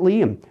here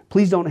shortly. And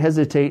please don't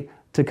hesitate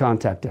to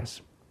contact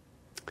us.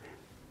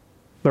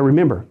 But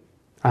remember,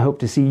 I hope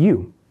to see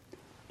you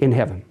in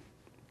heaven.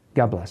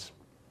 God bless.